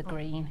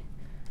green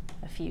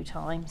a few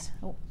times.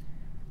 Oh,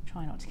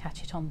 try not to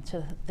catch it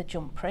onto the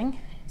jump ring.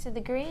 So the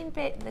green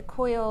bit, the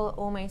coil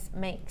almost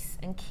makes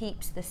and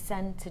keeps the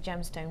centre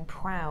gemstone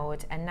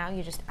proud, and now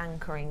you're just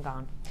anchoring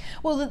on.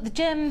 Well, the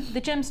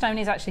gemstone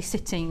is actually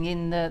sitting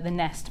in the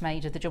nest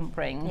made of the jump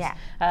rings,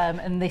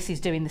 and this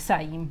is doing the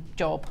same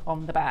job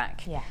on the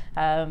back.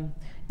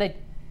 They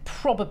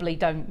probably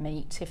don't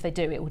meet. If they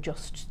do, it will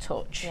just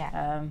touch.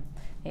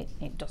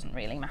 It doesn't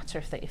really matter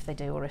if they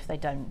do or if they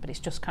don't, but it's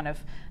just kind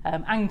of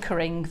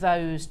anchoring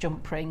those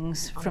jump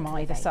rings from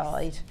either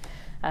side.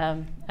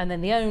 And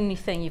then the only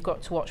thing you've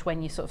got to watch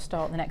when you sort of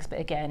start the next bit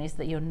again is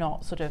that you're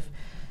not sort of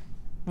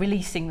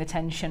releasing the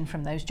tension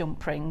from those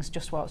jump rings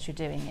just whilst you're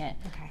doing it.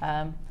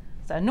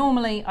 So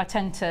normally I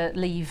tend to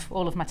leave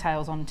all of my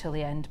tails on until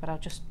the end, but I'll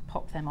just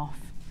pop them off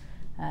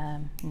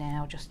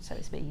now just so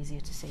it's a bit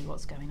easier to see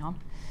what's going on.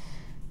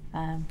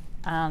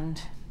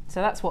 And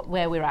so that's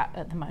where we're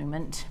at the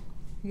moment.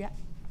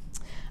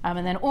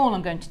 And then all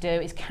I'm going to do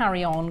is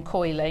carry on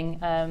coiling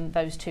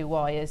those two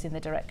wires in the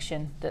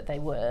direction that they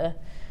were.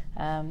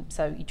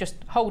 So you just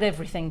hold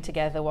everything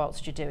together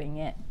whilst you're doing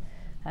it,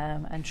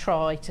 and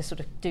try to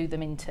sort of do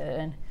them in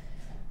turn.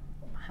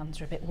 My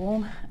hands are a bit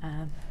warm,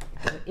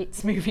 so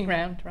it's moving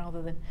around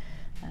rather than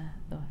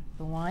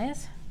the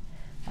wires.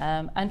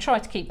 And try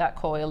to keep that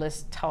coil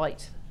as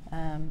tight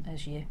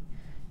as you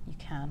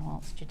can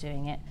whilst you're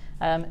doing it.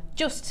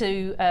 Just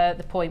to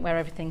the point where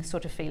everything's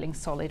sort of feeling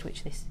solid,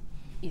 which this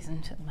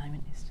isn't at the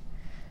moment. It's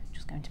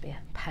just going to be a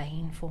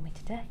pain for me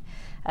today.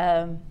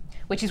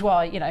 Which is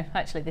why,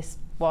 actually this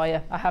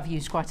wire, I have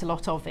used quite a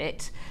lot of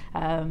it,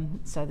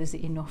 so there's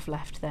enough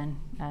left then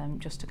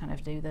just to kind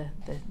of do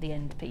the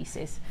end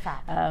pieces.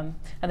 And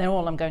then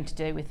all I'm going to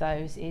do with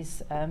those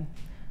is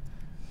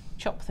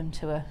chop them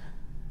to a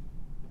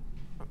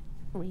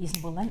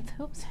reasonable length.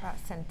 Oops. About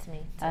a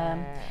centimetre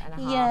and a half, 2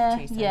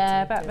 centimetres.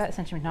 Yeah, about a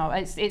centimetre and a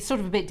half. It's sort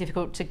of a bit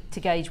difficult to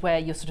gauge where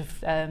you're sort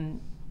of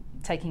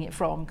taking it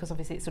from, because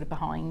obviously it's sort of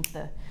behind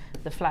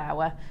the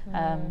flower.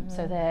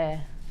 So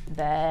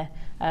there,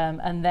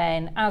 and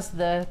then as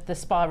the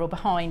spiral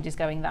behind is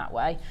going that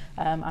way,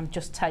 I'm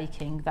just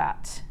taking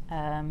that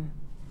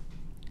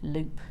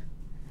loop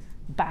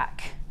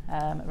back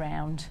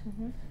around.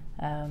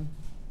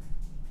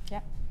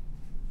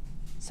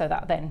 So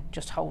that then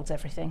just holds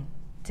everything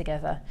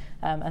together,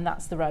 and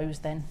that's the rose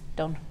then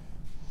done.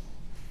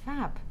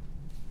 Fab.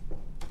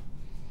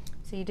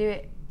 So you do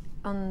it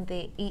on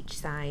each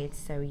side,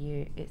 so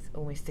it's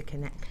almost a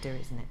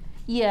connector, isn't it?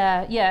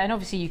 Yeah, yeah, and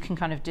obviously you can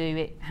kind of do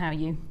it how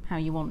you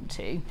want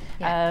to.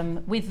 Yeah.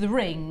 With the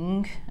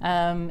ring,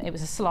 it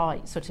was a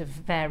slight sort of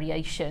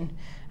variation.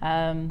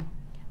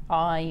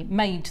 I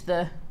made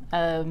the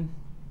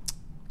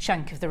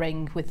shank of the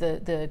ring with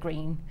the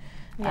green,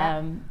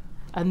 and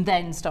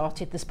then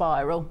started the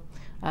spiral.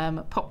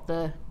 Popped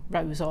the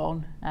rose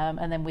on,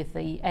 and then with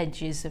the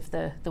edges of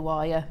the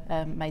wire,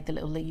 made the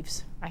little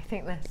leaves. I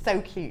think they're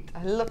so cute.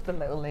 I love the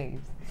little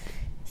leaves.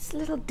 It's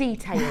little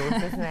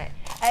details, isn't it?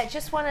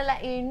 Just want to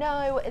let you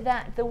know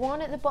that the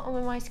one at the bottom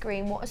of my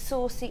screen, what a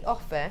saucy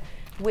offer,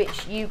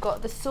 which you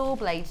got the saw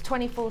blades,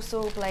 24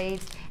 saw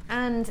blades,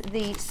 and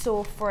the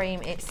saw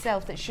frame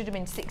itself that should have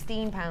been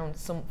 £16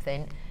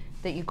 something,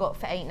 that you got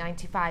for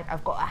 £8.95.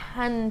 I've got a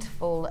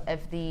handful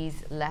of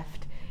these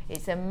left.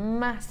 It's a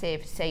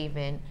massive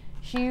saving.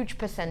 Huge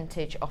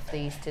percentage off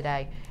these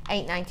today,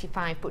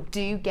 £8.95, but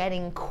do get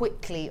in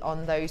quickly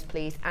on those,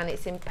 please, and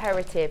it's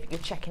imperative you're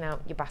checking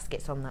out your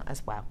baskets on that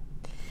as well.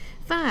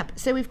 Fab.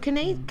 So we've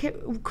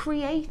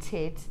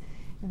created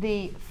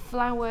the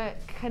flower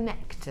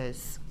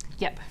connectors.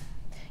 Yep.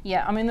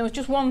 Yeah, I mean, there was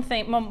just one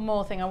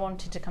more thing I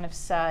wanted to kind of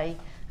say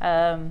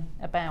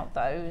about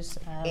those.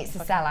 It's a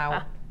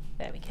sellout.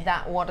 There we go.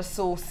 That What a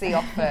Saucy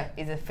offer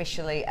is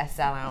officially a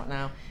sellout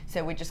now.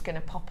 So we're just going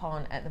to pop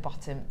on at the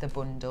bottom the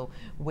bundle,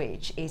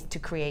 which is to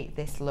create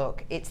this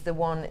look. It's the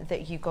one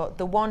that you got,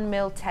 the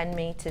 1mm 10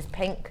 meters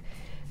pink,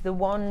 the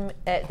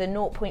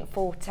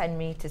 0.4 10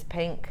 meters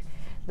pink,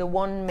 the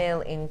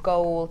 1mm in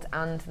gold,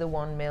 and the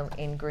 1mm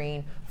in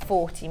green,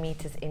 40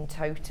 meters in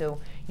total.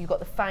 You got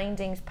the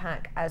findings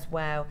pack as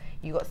well.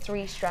 You got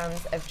 3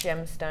 strands of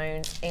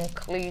gemstones,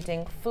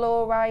 including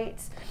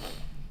fluorites,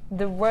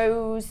 the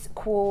rose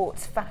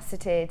quartz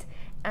faceted,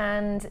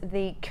 and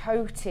the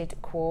coated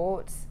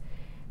quartz.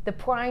 The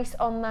price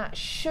on that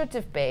should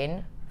have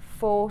been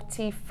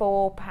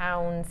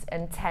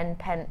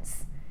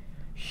 £44.10.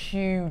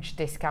 Huge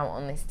discount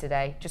on this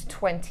today, just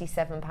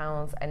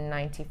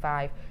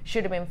 £27.95.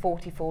 Should have been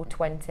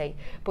 £44.20,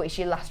 but it's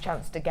your last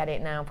chance to get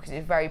it now because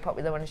it's very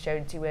popular when I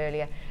showed it to you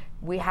earlier.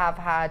 We have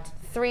had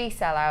 3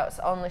 sellouts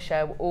on the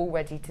show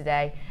already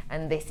today,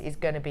 and this is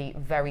going to be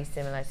very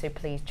similar, so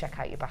please check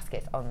out your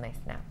baskets on this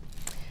now.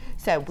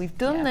 So we've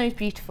done those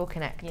beautiful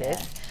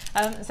connectors.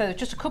 Yeah. So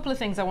just a couple of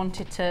things I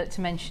wanted to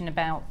mention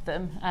about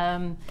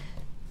them.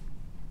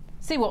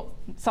 See what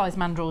size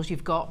mandrels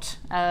you've got,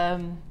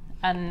 and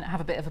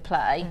have a bit of a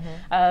play.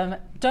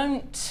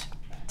 Don't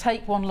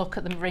take one look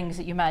at the rings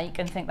that you make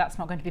and think that's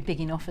not going to be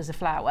big enough as a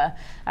flower,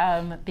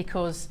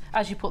 because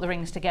as you put the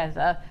rings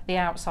together, the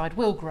outside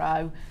will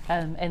grow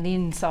and the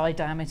inside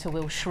diameter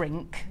will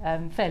shrink,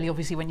 fairly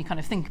obviously when you kind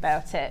of think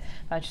about it.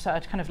 I just thought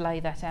I'd kind of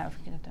lay that out.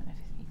 I don't know if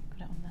you can put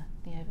it on the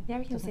Yeah,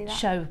 we can see that.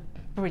 Show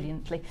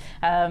brilliantly.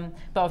 But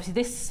obviously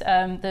this,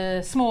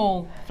 the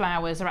small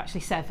flowers are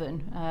actually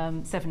 7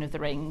 of the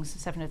rings,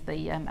 7 of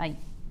the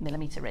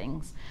 8mm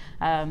rings,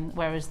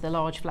 whereas the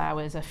large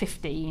flowers are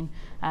 15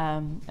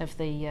 of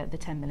the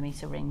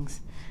 10mm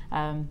rings.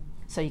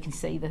 So you can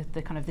see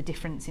the kind of the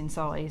difference in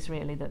size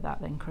really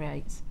that then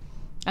creates.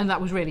 And that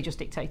was really just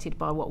dictated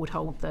by what would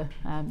hold the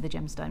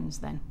gemstones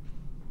then.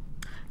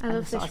 I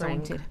love this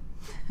ring.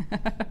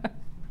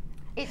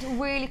 It's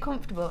really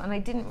comfortable, and I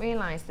didn't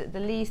realise that the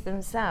leaves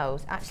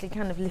themselves actually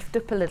kind of lift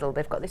up a little.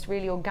 They've got this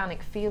really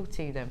organic feel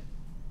to them.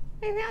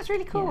 I think that's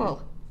really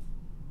cool.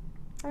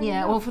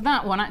 Yeah, well for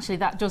that one actually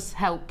that does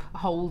help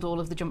hold all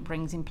of the jump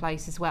rings in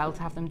place as well,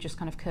 to have them just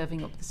kind of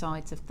curving up the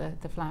sides of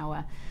the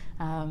flower.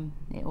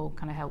 It all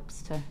kind of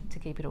helps to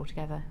keep it all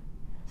together.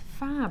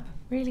 Fab,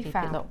 really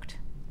fab. Keep it locked.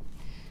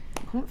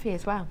 Comfy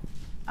as well.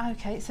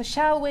 Okay, so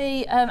shall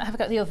we have a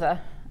go at the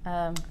other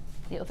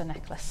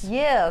necklace?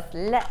 Yes,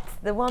 let's.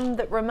 The one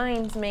that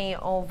reminds me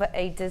of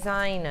a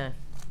designer.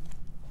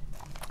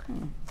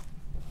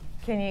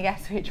 Can you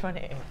guess which one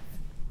it is?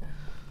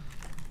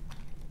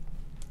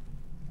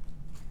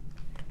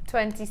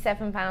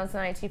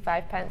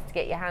 £27.95 to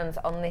get your hands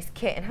on this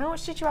kit. And how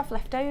much did you have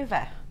left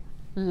over?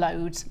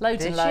 Loads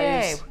and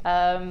loads.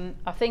 I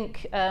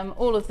think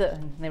all of the,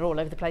 and they're all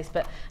over the place,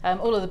 but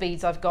all of the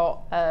beads I've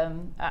got are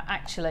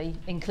actually,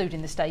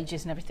 including the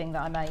stages and everything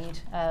that I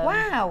made.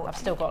 Wow! I've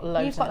still got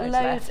loads. You've got and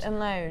loads left. and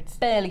loads.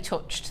 Barely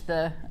touched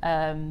the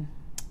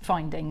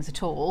findings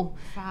at all.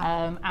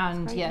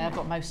 And crazy. yeah, I've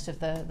got most of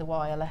the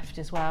wire left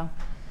as well.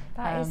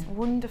 That is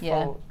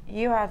wonderful. Yeah.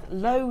 You had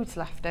loads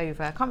left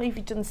over. I can't believe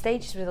you've done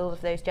stages with all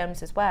of those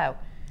gems as well.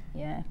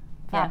 Yeah.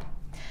 Fab.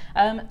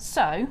 Yeah.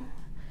 So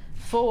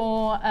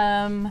for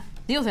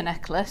the other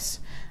necklace,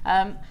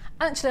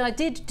 actually I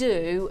did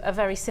do a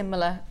very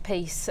similar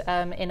piece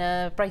in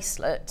a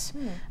bracelet,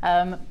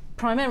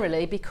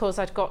 primarily because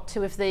I'd got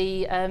 2 of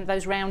the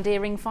those round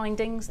earring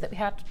findings that we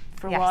had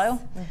for a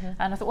while,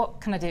 and I thought, what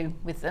can I do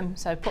with them?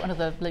 So I put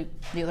another loop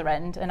the other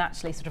end and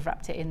actually sort of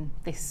wrapped it in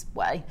this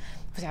way.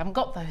 Obviously I haven't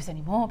got those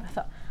anymore, but I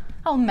thought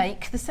I'll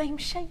make the same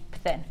shape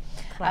then.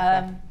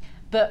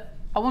 But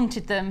I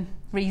wanted them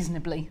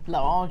reasonably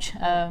large,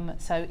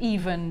 so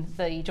even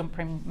the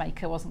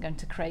JewelleryMaker wasn't going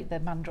to create the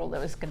mandrel that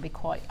was going to be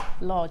quite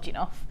large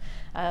enough.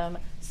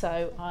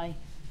 So I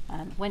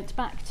went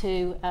back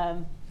to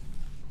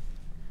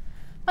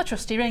my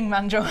trusty ring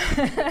mandrel.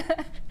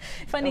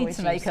 If I need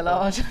to make a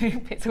large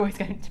loop, it's always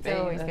going to be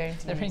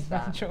the ring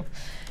mandrel.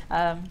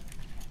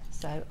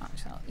 So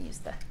actually I'll use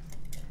the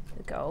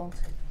gold.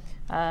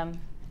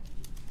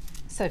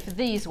 So for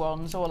these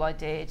ones, all I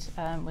did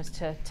was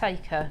to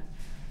take a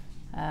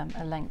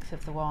length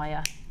of the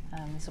wire.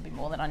 This will be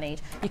more than I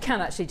need. You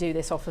can actually do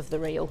this off of the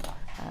reel,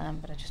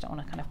 but I just don't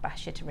want to kind of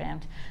bash it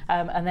around.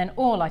 And then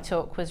all I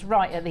took was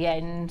right at the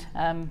end,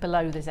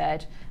 below the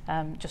Z,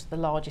 just the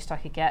largest I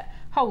could get,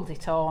 hold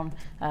it on,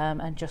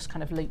 and just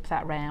kind of loop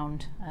that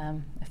round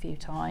a few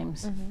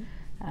times.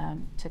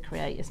 To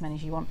create as many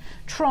as you want.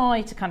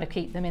 Try to kind of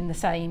keep them in the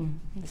same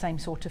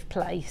sort of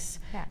place.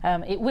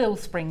 Yeah. It will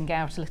spring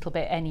out a little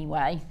bit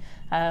anyway,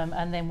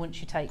 and then once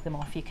you take them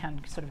off, you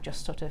can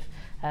just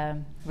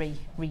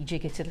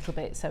rejig it a little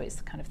bit so it's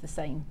kind of the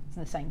same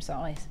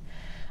size.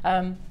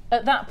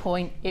 At that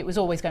point, it was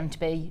always going to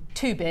be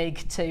too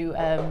big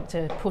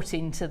to put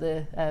into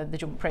the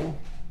jump ring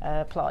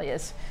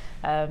pliers.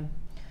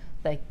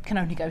 They can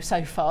only go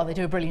so far. They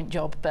do a brilliant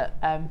job, but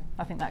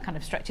I think that kind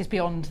of stretches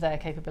beyond their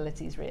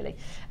capabilities, really.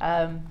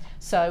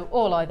 So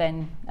all I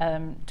then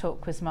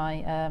took was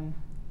my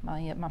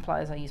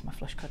pliers. I use my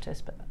flush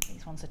cutters, but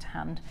these ones are to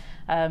hand.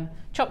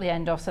 Chop the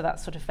end off, so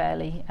that's sort of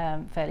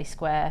fairly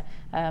square,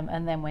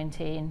 and then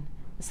went in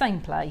the same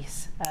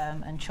place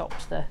and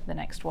chopped the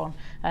next one,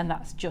 and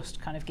that's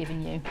just kind of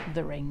giving you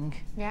the ring.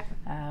 Yeah.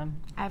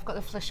 I've got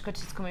the flush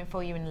cutters coming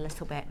for you in a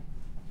little bit.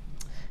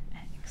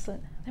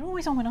 Excellent. They're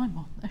always on when I'm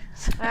on.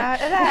 Are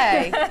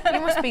they? You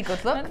must be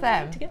good luck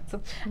then. To get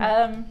some.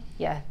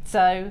 Yeah,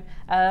 so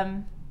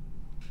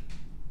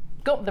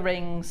got the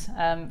rings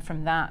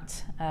from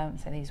that.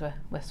 So these were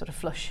sort of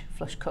flush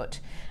cut.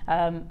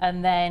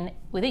 And then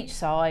with each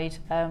side,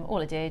 all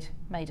I did,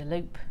 made a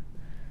loop.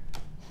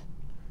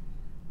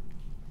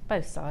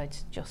 Both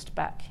sides just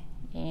back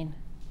in.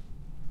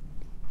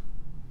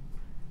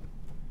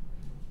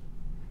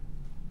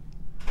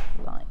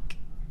 Like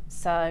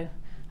so.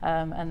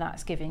 And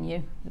that's giving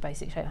you the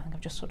basic shape. I think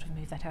I've just sort of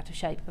moved that out of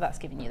shape, but that's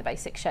giving you the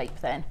basic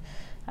shape then.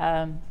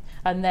 And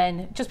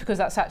then, just because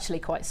that's actually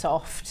quite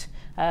soft,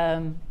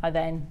 I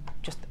then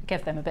just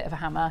give them a bit of a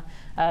hammer.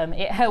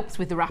 It helps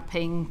with the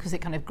wrapping because it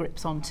kind of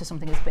grips onto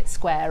something that's a bit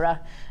squarer.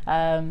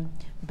 Yeah,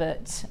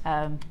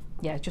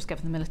 just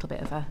give them a little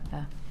bit of a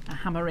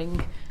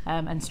hammering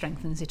and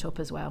strengthens it up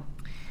as well.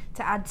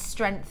 To add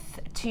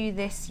strength to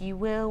this, you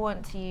will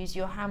want to use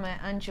your hammer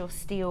and your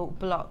steel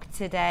block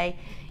today.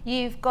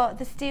 You've got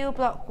the steel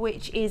block,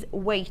 which is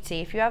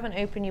weighty. If you haven't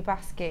opened your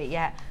basket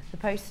yet, the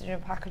postage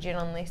and packaging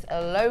on this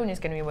alone is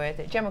going to be worth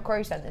it. Gemma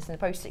Crow sent this in the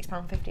post,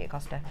 £6.50 it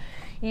cost her.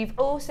 You've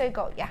also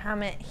got your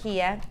hammer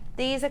here.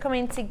 These are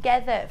coming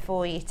together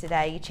for you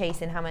today, your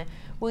chasing hammer.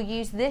 We'll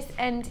use this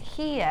end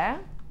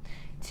here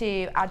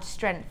to add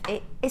strength.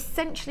 It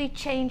essentially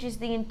changes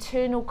the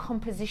internal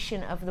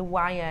composition of the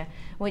wire,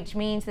 which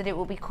means that it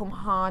will become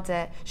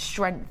harder,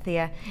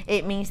 strengthier.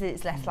 It means that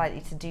it's less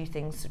likely to do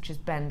things such as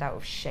bend out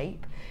of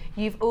shape.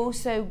 You've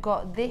also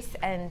got this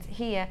end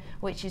here,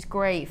 which is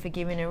great for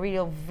giving a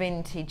real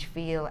vintage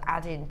feel,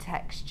 adding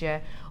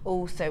texture,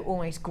 also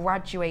almost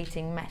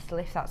graduating metal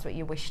if that's what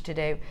you wish to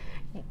do.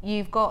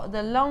 You've got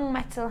the long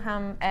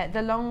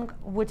the long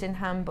wooden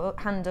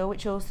handle,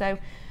 which also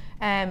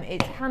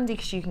it's handy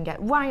because you can get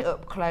right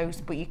up close,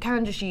 but you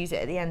can just use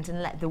it at the end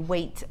and let the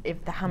weight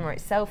of the hammer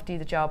itself do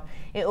the job.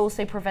 It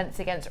also prevents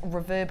against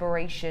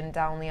reverberation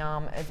down the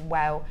arm as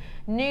well.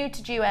 New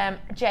to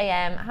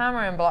JM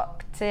hammer and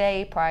block,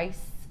 today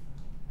price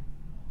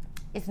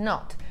is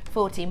not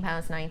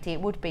 £14.90.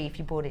 It would be if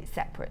you bought it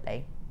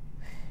separately.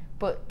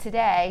 But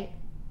today,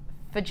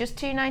 for just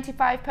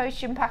 £2.95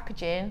 postage and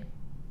packaging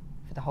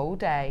for the whole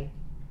day,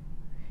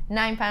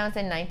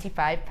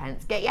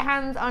 £9.95. Get your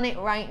hands on it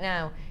right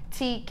now.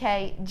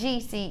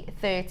 TKGC30,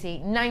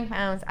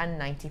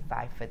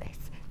 £9.95 for this.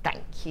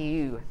 Thank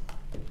you.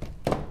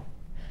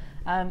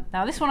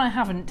 Now this one I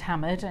haven't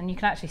hammered, and you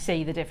can actually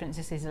see the difference.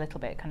 This is a little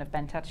bit kind of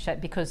bent out of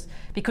shape because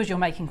you're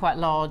making quite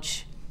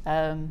large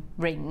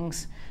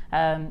rings.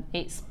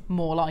 It's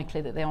more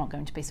likely that they aren't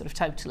going to be sort of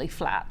totally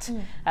flat.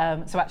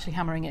 So actually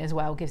hammering it as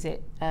well gives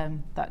it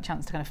that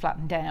chance to kind of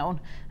flatten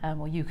down,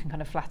 or you can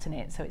kind of flatten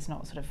it so it's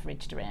not sort of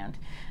ridged around.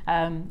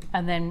 And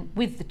then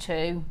with the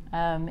two,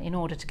 in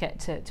order to get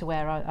to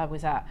where I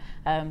was at,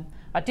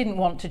 I didn't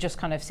want to just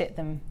kind of sit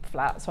them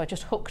flat, so I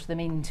just hooked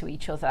them into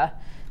each other.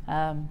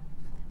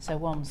 So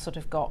one's sort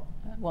of got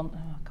one,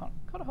 oh, I can't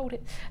hold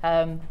it.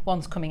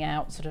 One's coming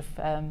out sort of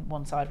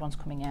one side, one's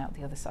coming out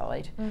the other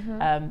side.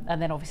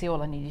 And then obviously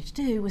all I needed to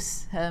do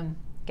was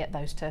get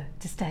those to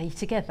stay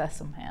together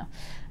somehow.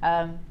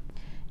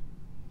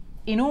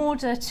 In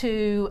order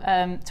to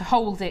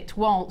hold it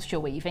whilst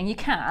you're weaving, you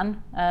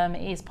can,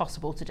 it is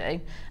possible to do,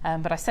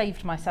 but I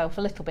saved myself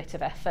a little bit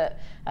of effort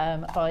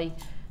by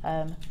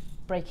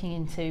breaking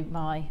into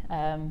my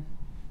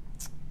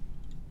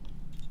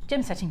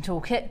gem setting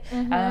toolkit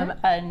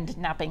and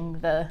nabbing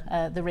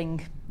the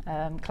ring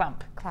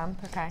clamp.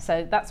 Okay.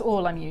 So that's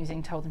all I'm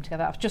using to hold them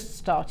together. I've just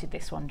started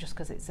this one just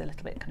because it's a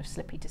little bit kind of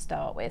slippy to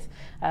start with.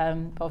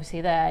 But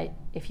obviously there,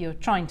 if you're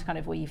trying to kind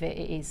of weave it,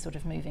 it is sort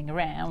of moving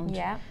around.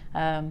 Yeah.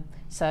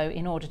 So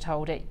in order to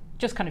hold it,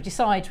 just kind of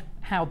decide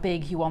how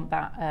big you want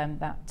that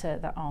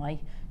that eye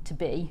to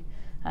be,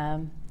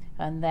 and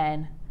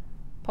then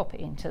pop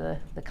it into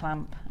the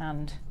clamp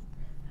and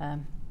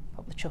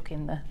pop the chuck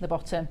in the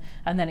bottom,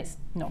 and then it's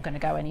not going to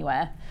go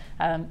anywhere.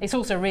 It's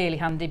also really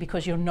handy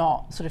because you're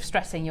not sort of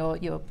stressing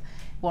your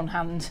one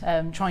hand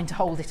trying to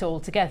hold it all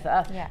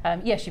together. Yeah.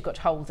 Yes, you've got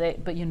to hold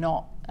it, but you're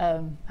not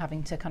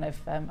having to kind of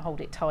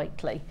hold it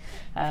tightly.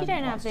 If you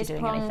don't have this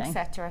prong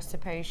setter, I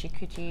suppose you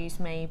could use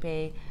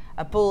maybe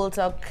a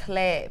bulldog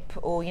clip,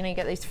 or you know, you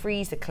get those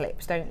freezer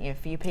clips, don't you,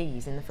 for your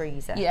peas in the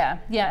freezer? Yeah,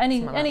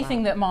 anything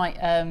like that might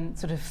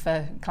sort of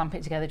clamp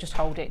it together, just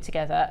hold it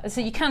together.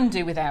 So you can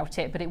do without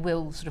it, but it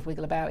will sort of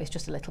wiggle about. It's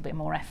just a little bit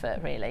more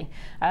effort, really.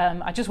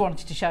 I just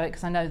wanted to show it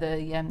because I know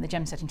the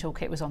gem setting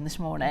toolkit was on this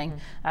morning,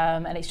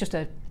 and it's just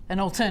an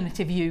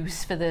alternative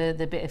use for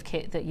the bit of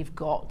kit that you've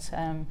got.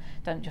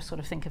 Don't just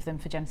sort of think of them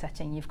for gem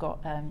setting. You've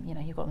got you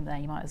know, you've got them there.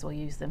 You might as well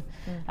use them.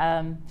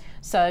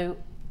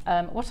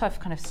 What I've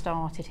kind of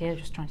started here,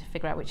 just trying to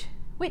figure out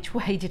which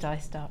way did I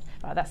start?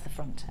 Right, that's the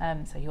front.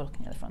 So you're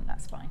looking at the front,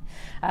 that's fine.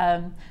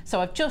 So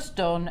I've just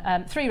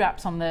done 3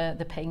 wraps on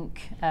the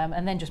pink,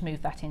 and then just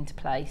moved that into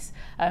place.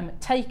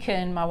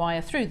 Taken my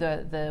wire through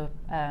the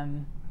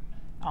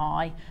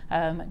eye,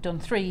 done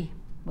 3.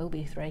 Will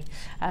be 3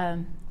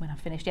 when I've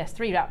finished. Yes,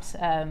 3 wraps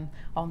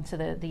onto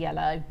the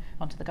yellow,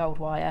 onto the gold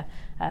wire.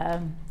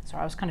 So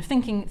I was kind of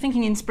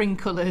thinking in spring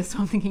colours, so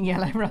I'm thinking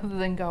yellow rather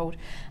than gold.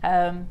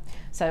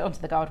 So onto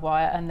the gold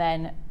wire, and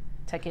then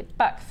take it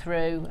back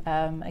through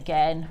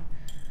again,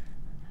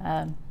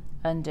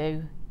 and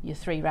do your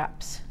 3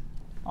 wraps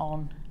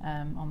on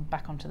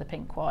back onto the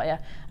pink wire,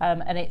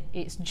 and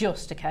it's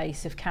just a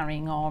case of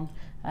carrying on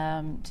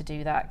to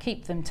do that.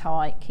 Keep them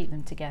tight, keep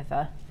them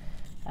together.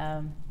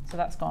 So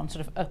that's gone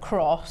sort of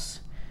across.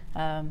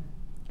 Then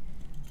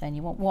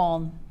you want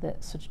one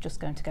that's sort of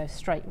just going to go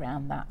straight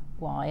round that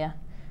wire,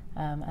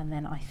 and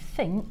then I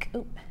think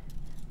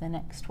the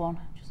next one,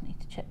 just need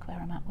to check where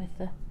I'm at with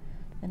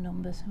the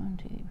numbers. 1,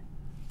 2,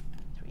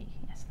 3.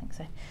 Yes, I think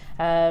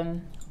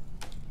so.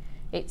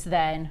 It's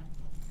then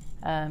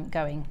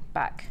going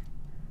back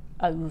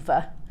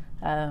over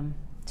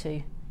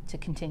to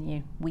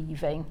continue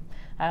weaving,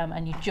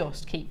 and you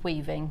just keep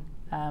weaving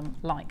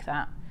like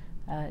that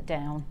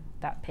down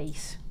that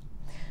piece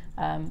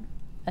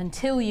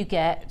until you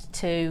get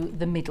to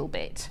the middle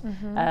bit,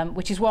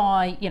 which is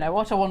why, you know,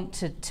 what I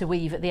want to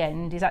weave at the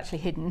end is actually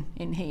hidden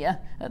in here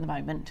at the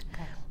moment.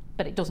 Okay.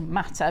 But it doesn't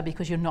matter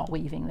because you're not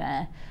weaving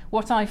there.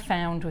 What I've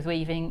found with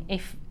weaving,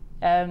 if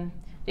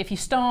you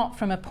start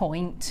from a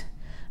point,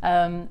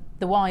 the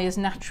wires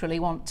naturally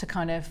want to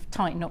kind of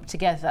tighten up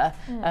together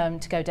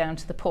to go down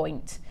to the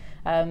point.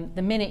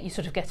 The minute you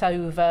sort of get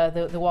over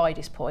the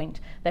widest point,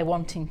 they're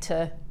wanting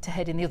to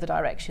head in the other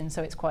direction,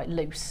 so it's quite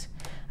loose.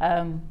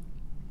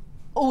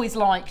 Always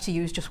like to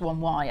use just one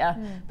wire,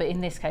 but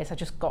in this case I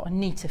just got a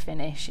neater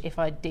finish if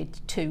I did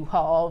 2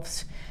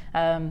 halves.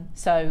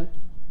 So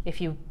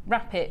if you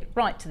wrap it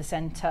right to the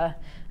centre,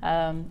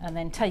 and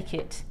then take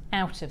it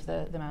out of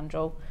the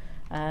mandrel,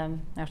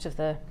 out of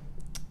the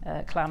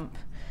clamp,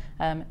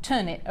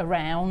 turn it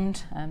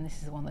around, this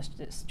is the one that's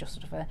just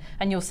sort of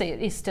and you'll see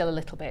it is still a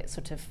little bit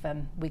sort of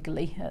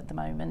wiggly at the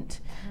moment,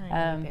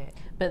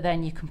 but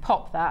then you can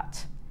pop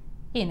that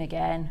in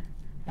again,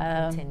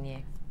 continue.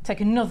 Take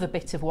another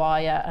bit of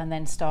wire and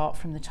then start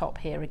from the top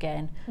here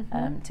again,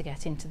 to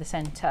get into the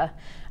centre,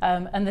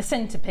 and the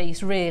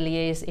centrepiece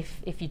really is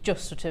if you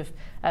just sort of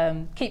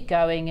keep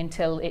going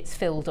until it's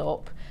filled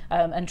up,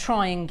 and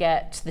try and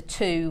get the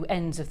 2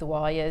 ends of the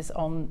wires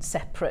on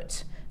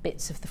separate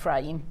bits of the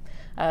frame.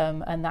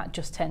 And that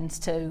just tends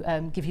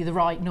to give you the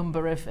right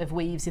number of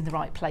weaves in the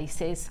right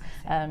places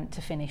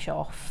to finish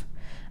off.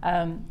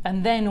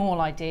 And then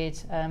all I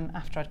did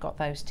after I'd got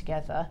those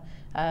together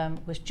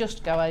was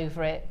just go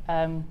over it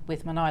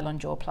with my nylon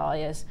jaw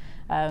pliers,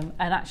 and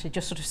actually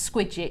just sort of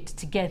squidge it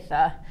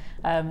together,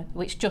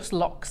 which just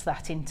locks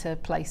that into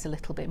place a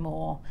little bit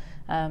more,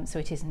 so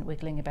it isn't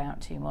wiggling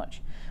about too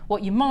much.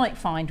 What you might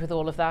find with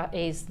all of that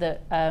is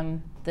that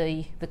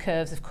the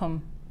curves have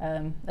come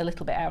a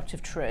little bit out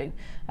of true,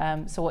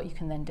 so what you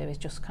can then do is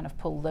just kind of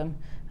pull them,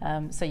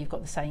 so you've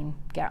got the same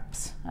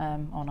gaps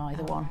on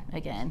either one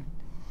again.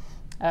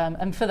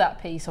 And for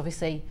that piece,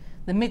 obviously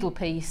the middle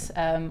piece,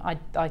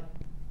 I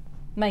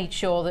made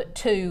sure that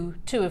two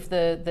of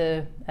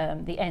the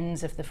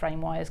ends of the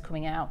frame wires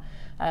coming out,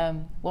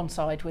 one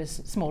side was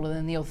smaller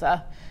than the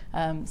other,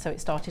 so it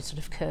started sort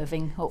of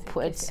curving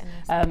upwards,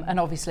 and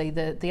obviously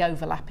the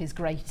overlap is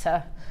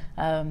greater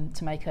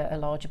to make a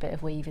larger bit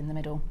of weave in the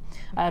middle.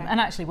 And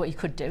actually what you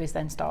could do is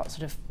then start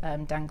sort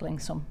of dangling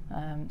some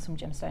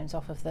gemstones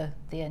off of the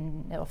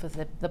end, off of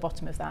the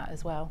bottom of that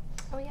as well.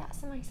 Oh yeah,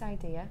 that's a nice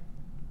idea.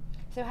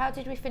 So how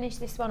did we finish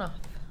this one off?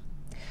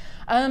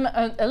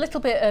 A little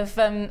bit of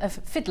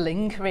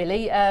fiddling,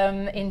 really,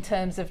 in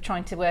terms of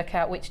trying to work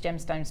out which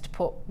gemstones to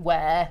put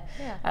where,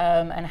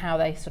 and how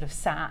they sort of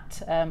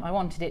sat. I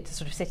wanted it to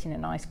sort of sit in a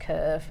nice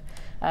curve,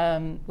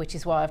 which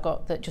is why I've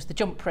got just the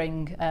jump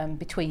ring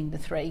between the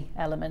three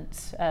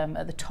elements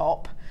at the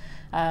top,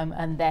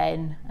 and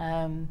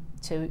then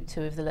two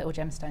of the little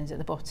gemstones at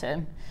the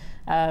bottom.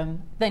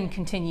 Then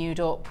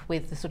continued up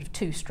with the sort of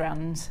 2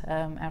 strands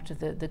out of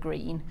the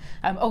green.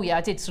 Oh yeah,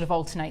 I did sort of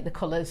alternate the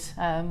colours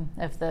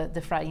of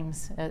the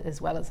frames as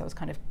well as I was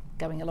kind of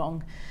going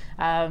along.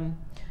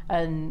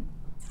 And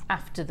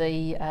after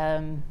the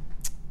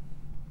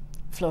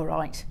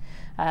fluorite,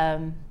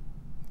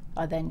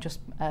 I then just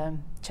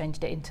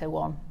changed it into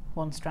one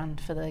strand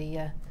for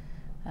the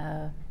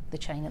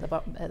chain at the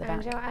back. You know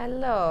what I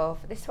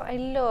love? This is what I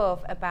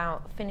love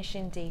about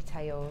finishing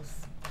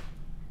details.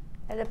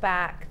 At the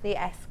back, the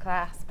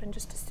S-clasp, and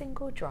just a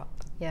single drop.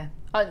 Yeah,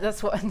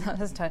 that's what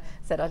I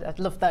said. I'd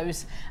love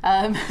those,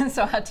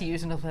 so I had to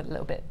use another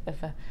little bit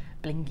of a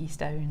blingy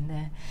stone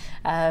there.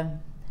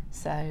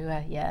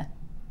 Yeah,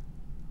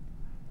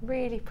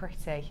 really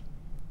pretty.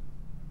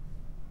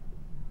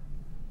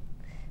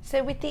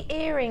 So with the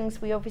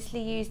earrings, we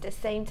obviously used the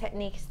same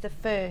technique as the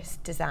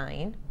first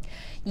design.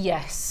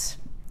 Yes.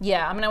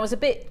 Yeah, I mean, I was a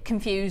bit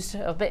confused,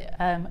 a bit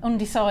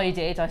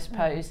undecided, I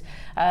suppose,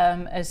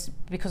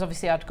 because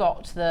obviously I'd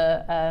got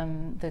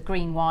the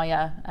green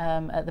wire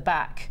at the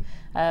back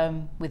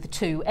with the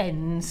 2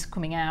 ends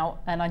coming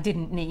out, and I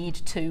didn't need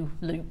 2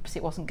 loops.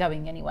 It wasn't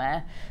going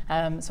anywhere,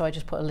 so I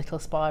just put a little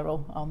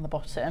spiral on the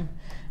bottom.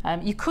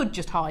 You could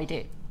just hide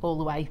it all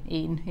the way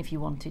in if you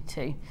wanted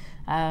to,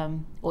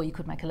 or you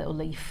could make a little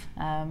leaf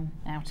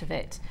out of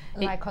it.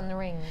 Like on the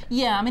ring?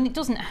 Yeah, I mean, it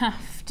doesn't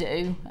have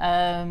to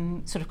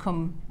sort of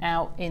come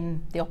out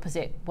in the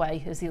opposite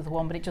way as the other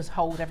one, but it just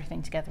holds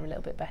everything together a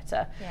little bit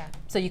better. Yeah.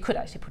 So you could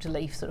actually put a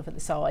leaf sort of at the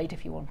side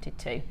if you wanted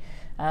to,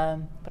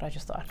 but I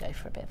just thought I'd go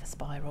for a bit of a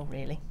spiral,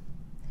 really.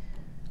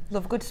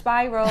 Love a good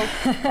spiral.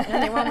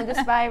 Nothing wrong with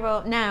the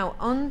spiral. Now,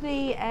 on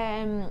the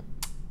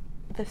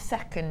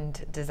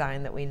second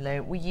design that we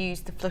learned, we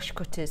used the flush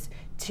cutters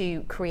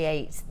to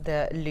create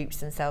the loops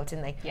themselves,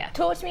 didn't they? Yeah.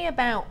 Talk to me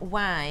about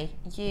why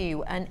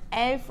you and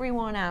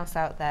everyone else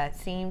out there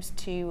seems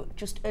to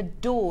just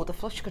adore the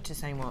flush cutters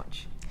so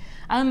much.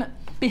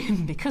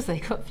 Because they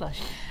cut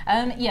flush.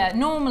 Yeah,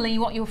 normally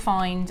what you'll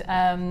find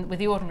with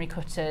the ordinary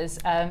cutters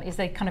is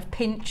they kind of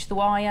pinch the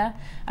wire.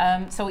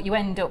 So what you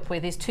end up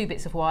with is 2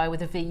 bits of wire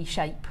with a V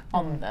shape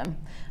on them,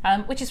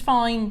 which is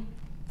fine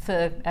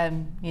for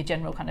your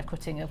general kind of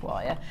cutting of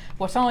wire.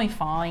 What I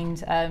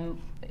find,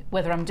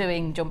 whether I'm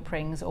doing jump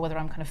rings or whether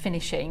I'm kind of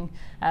finishing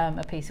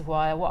a piece of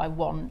wire, what I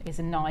want is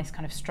a nice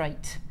kind of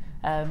straight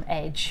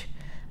edge.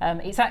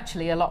 It's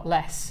actually a lot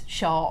less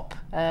sharp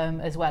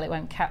as well. It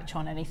won't catch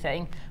on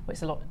anything, or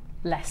it's a lot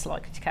less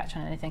likely to catch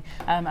on anything.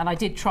 And I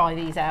did try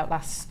these out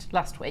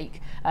last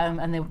week,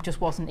 and there just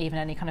wasn't even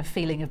any kind of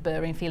feeling of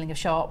burring, feeling of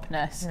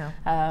sharpness. No.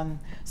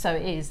 So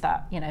it is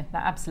that, you know,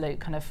 that absolute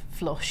kind of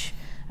flush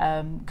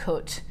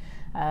cut.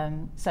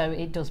 So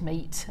it does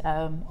meet,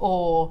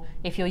 or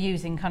if you're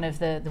using kind of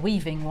the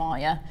weaving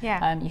wire,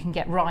 you can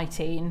get right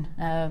in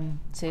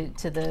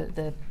to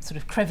the sort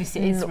of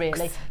crevices,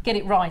 really, get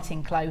it right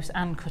in close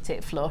and cut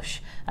it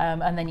flush,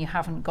 and then you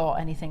haven't got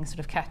anything sort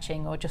of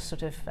catching or just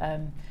sort of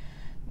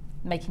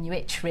making you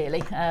itch,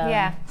 really,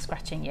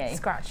 scratching you.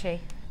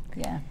 Scratchy.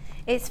 Yeah.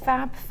 It's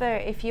fab for,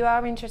 if you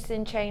are interested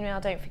in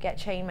chainmail, don't forget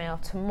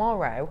chainmail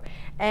tomorrow.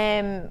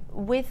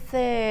 With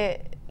the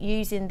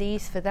using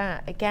these for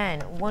that,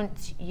 again,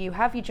 once you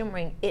have your jump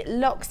ring, it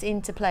locks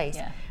into place,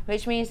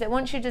 which means that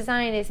once your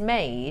design is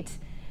made,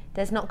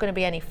 there's not going to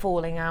be any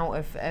falling out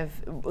of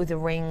the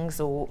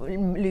rings or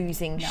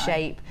losing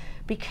shape,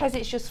 because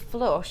it's just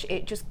flush.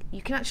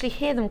 You can actually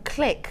hear them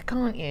click,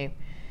 can't you?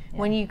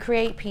 When you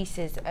create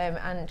pieces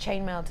and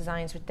chainmail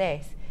designs with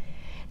this.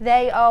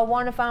 They are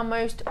one of our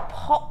most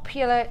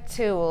popular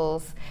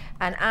tools,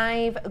 and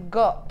I've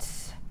got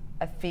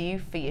a few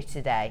for you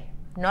today.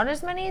 Not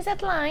as many as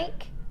I'd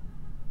like,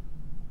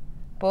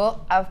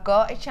 but I've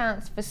got a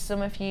chance for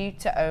some of you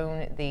to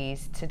own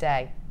these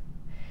today.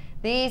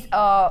 These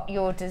are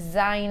your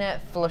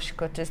designer flush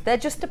cutters. They're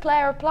just a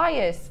pair of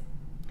pliers,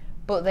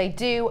 but they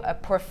do a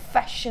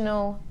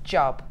professional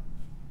job.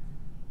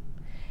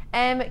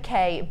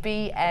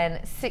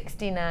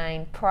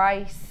 MKBN69,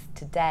 price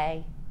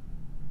today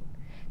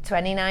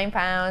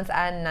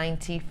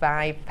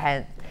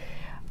 £29.95.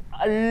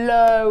 A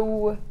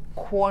low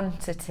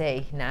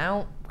quantity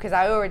now, because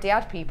I already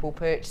had people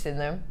purchasing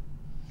them.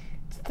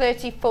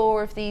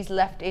 34 of these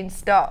left in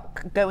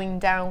stock, going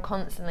down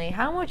constantly.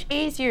 How much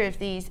easier have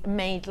these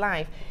made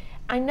life?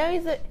 I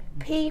know that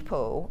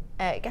people,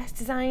 guest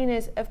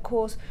designers, of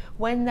course,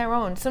 when they're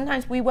on,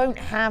 sometimes we won't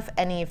have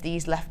any of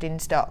these left in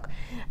stock,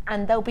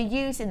 and they'll be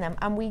using them,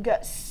 and we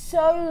get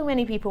so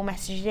many people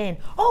messaging in,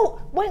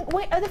 oh, wait,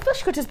 are the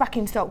flush cutters back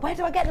in stock? Where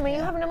do I get them? Are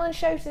you having them on the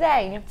show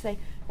today? And you have to say,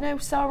 no,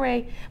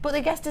 sorry. But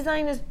the guest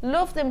designers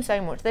love them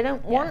so much. They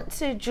don't want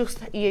to just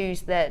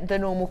use the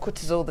normal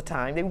cutters all the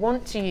time. They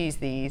want to use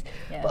these.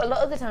 Yeah. But a lot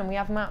of the time we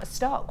have them out of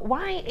stock.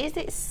 Why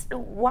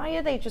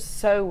are they just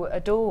so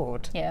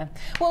adored? Yeah.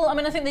 Well, I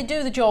mean, I think they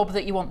do the job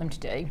that you want them to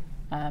do,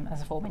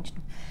 as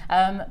aforementioned.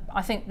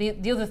 I think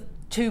the other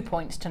 2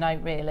 points to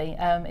note really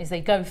is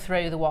they go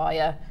through the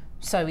wire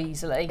so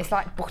easily. It's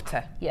like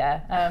butter.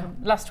 Yeah.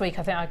 Last week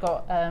I think I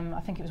got,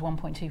 I think it was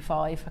 1.25.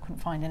 I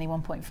couldn't find any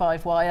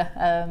 1.5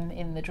 wire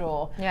in the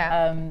drawer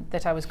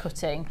that I was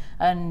cutting,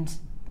 and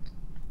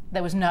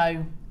there was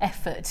no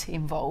effort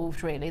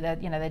involved really.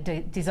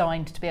 They're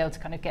designed to be able to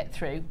kind of get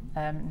through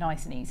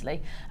nice and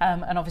easily,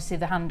 and obviously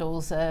the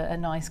handles are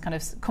nice, kind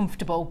of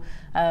comfortable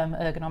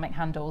ergonomic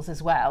handles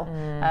as well.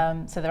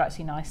 So they're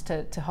actually nice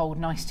to hold,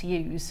 nice to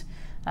use.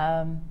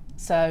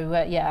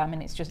 Yeah, I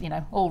mean, it's just,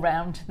 all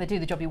round, they do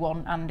the job you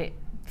want, and it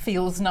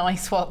feels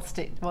nice whilst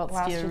you're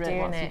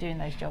doing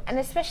those jobs. And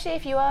especially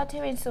if you are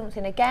doing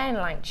something, again,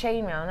 like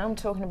chainmail, and I'm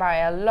talking about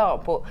it a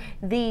lot, but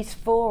these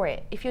for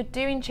it. If you're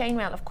doing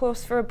chainmail, of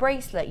course, for a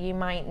bracelet, you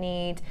might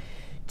need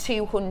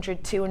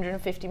 200,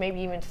 250,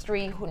 maybe even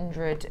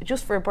 300,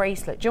 just for a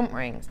bracelet, jump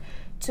rings.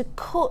 To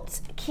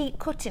keep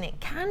cutting, it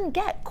can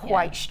get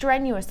quite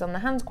strenuous on the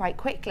hands quite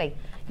quickly.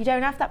 You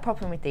don't have that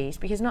problem with these,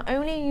 because not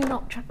only are you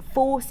not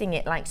forcing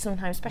it, like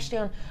sometimes, especially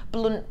on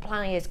blunt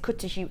pliers,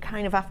 cutters, you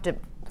kind of have to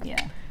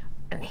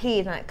and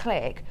hear that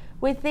click.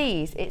 With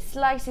these, it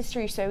slices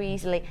through so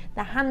easily,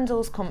 the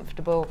handle's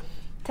comfortable,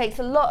 takes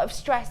a lot of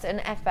stress and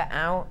effort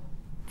out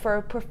for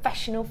a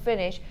professional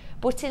finish,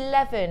 but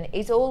 11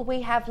 is all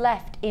we have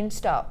left in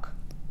stock.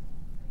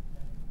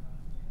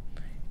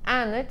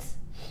 And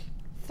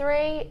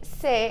 3,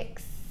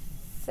 6,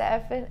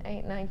 7,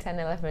 8, 9, 10,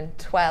 11,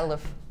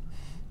 12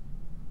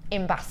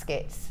 in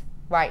baskets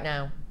right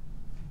now.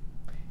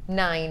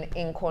 9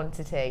 in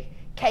quantity.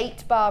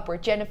 Kate, Barbara,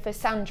 Jennifer,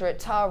 Sandra,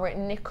 Tara,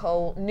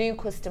 Nicole, new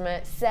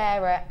customer,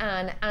 Sarah,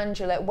 Anne,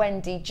 Angela,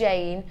 Wendy,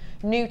 Jane,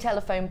 new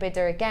telephone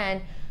bidder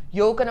again.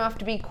 You're going to have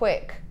to be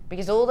quick,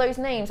 because all those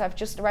names I've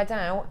just read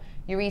out,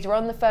 you're either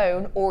on the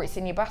phone or it's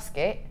in your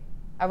basket.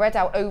 I read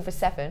out over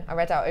 7, I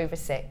read out over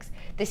 6.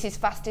 This is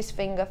fastest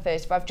finger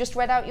first. If I've just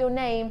read out your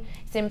name,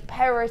 it's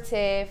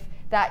imperative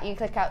that you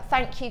click out.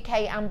 Thank you,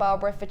 Kate and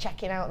Barbara, for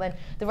checking out then.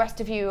 The rest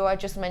of you who I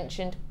just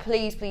mentioned,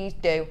 please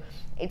do.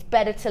 It's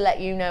better to let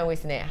you know,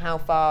 isn't it, how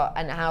far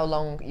and how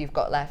long you've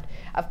got left.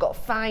 I've got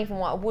 5, and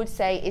what I would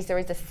say is there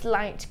is a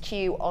slight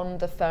queue on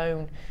the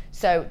phone,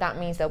 so that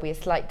means there'll be a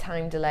slight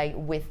time delay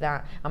with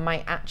that. I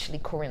might actually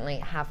currently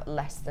have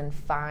less than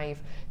 5.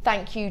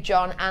 Thank you,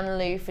 John and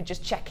Lou, for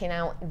just checking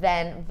out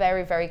then.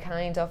 Very, very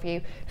kind of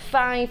you.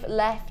 5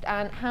 left,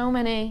 and how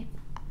many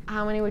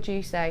would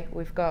you say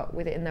we've got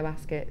with it in the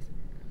baskets?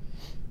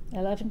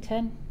 11,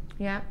 10.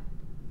 Yeah.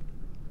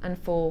 And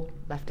 4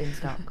 left in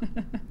stock.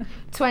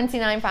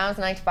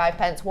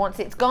 £29.95. Once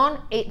it's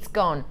gone, it's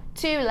gone.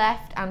 2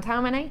 left, and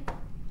how many?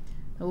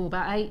 Oh,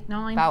 about 8,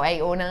 9. About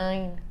 8 or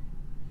 9.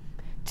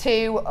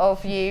 2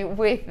 of you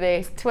with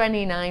this,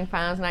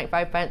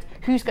 £29.95.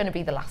 Who's going to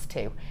be the last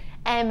 2?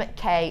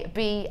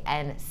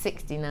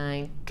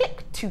 MKBN69.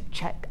 Click to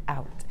check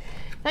out.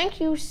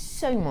 Thank you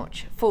so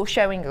much for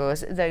showing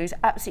us those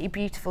absolutely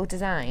beautiful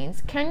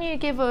designs. Can you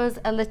give us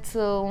a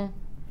little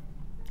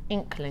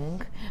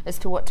inkling as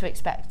to what to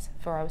expect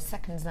for our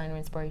second designer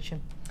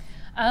inspiration?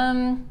 I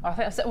think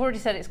I've already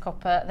said it's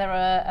copper. There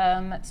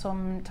are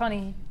some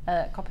tiny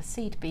copper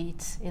seed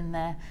beads in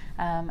there,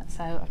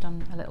 so I've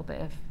done a little bit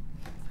of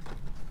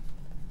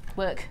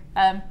work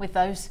with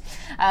those.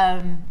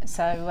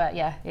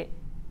 Yeah, it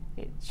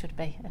should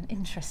be an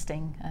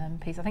interesting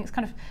piece. I think it's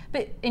kind of a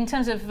bit, in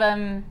terms of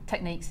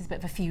techniques, it's a bit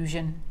of a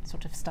fusion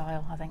sort of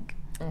style, I think.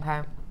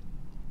 Okay.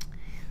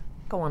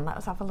 Go on, let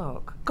us have a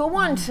look. Go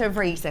on,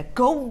 Teresa,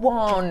 go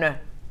on.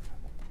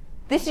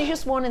 This is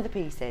just one of the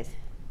pieces.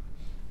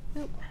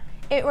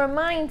 It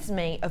reminds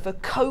me of a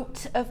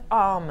coat of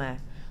armour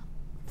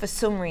for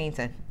some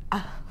reason.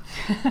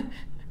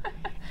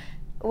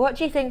 What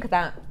do you think of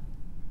that?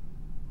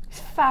 It's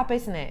fab,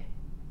 isn't it?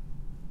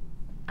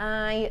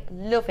 I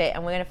love it,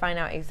 and we're going to find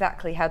out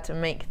exactly how to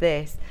make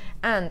this.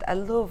 And I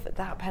love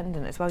that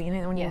pendant as well. You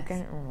know, when you're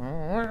getting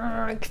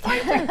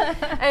exciting.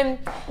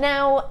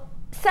 Now,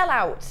 sell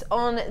out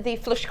on the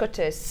flush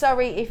cutters.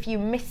 Sorry if you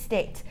missed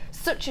it.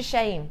 Such a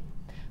shame.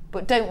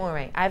 But don't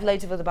worry, I have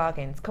loads of other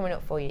bargains coming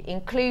up for you,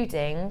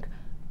 including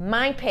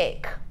my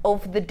pick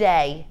of the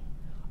day,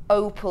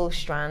 opal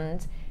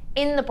strand.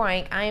 In the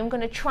break, I am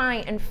going to try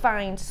and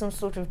find some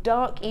sort of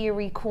dark,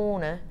 eerie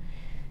corner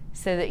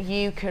so that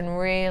you can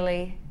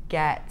really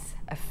get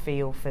a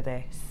feel for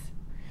this.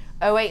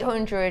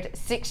 0800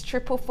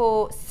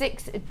 644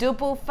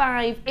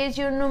 655 is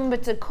your number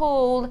to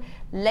call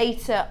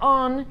later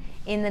on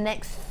in the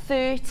next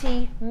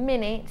 30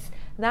 minutes.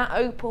 That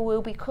opal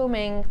will be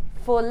coming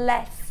for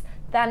less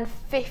than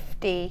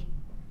 £50.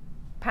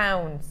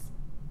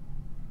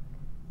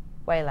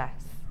 Way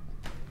less.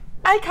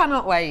 I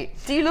cannot wait.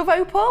 Do you love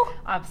opal?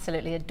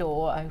 Absolutely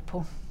adore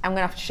opal. I'm going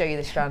to have to show you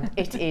this strand.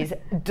 It is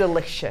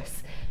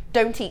delicious.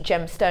 don't eat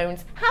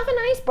gemstones. Have a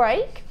nice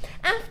break.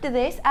 After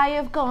this, I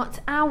have got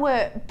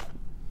our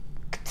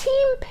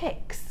team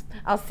picks.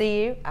 I'll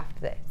see you after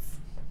this.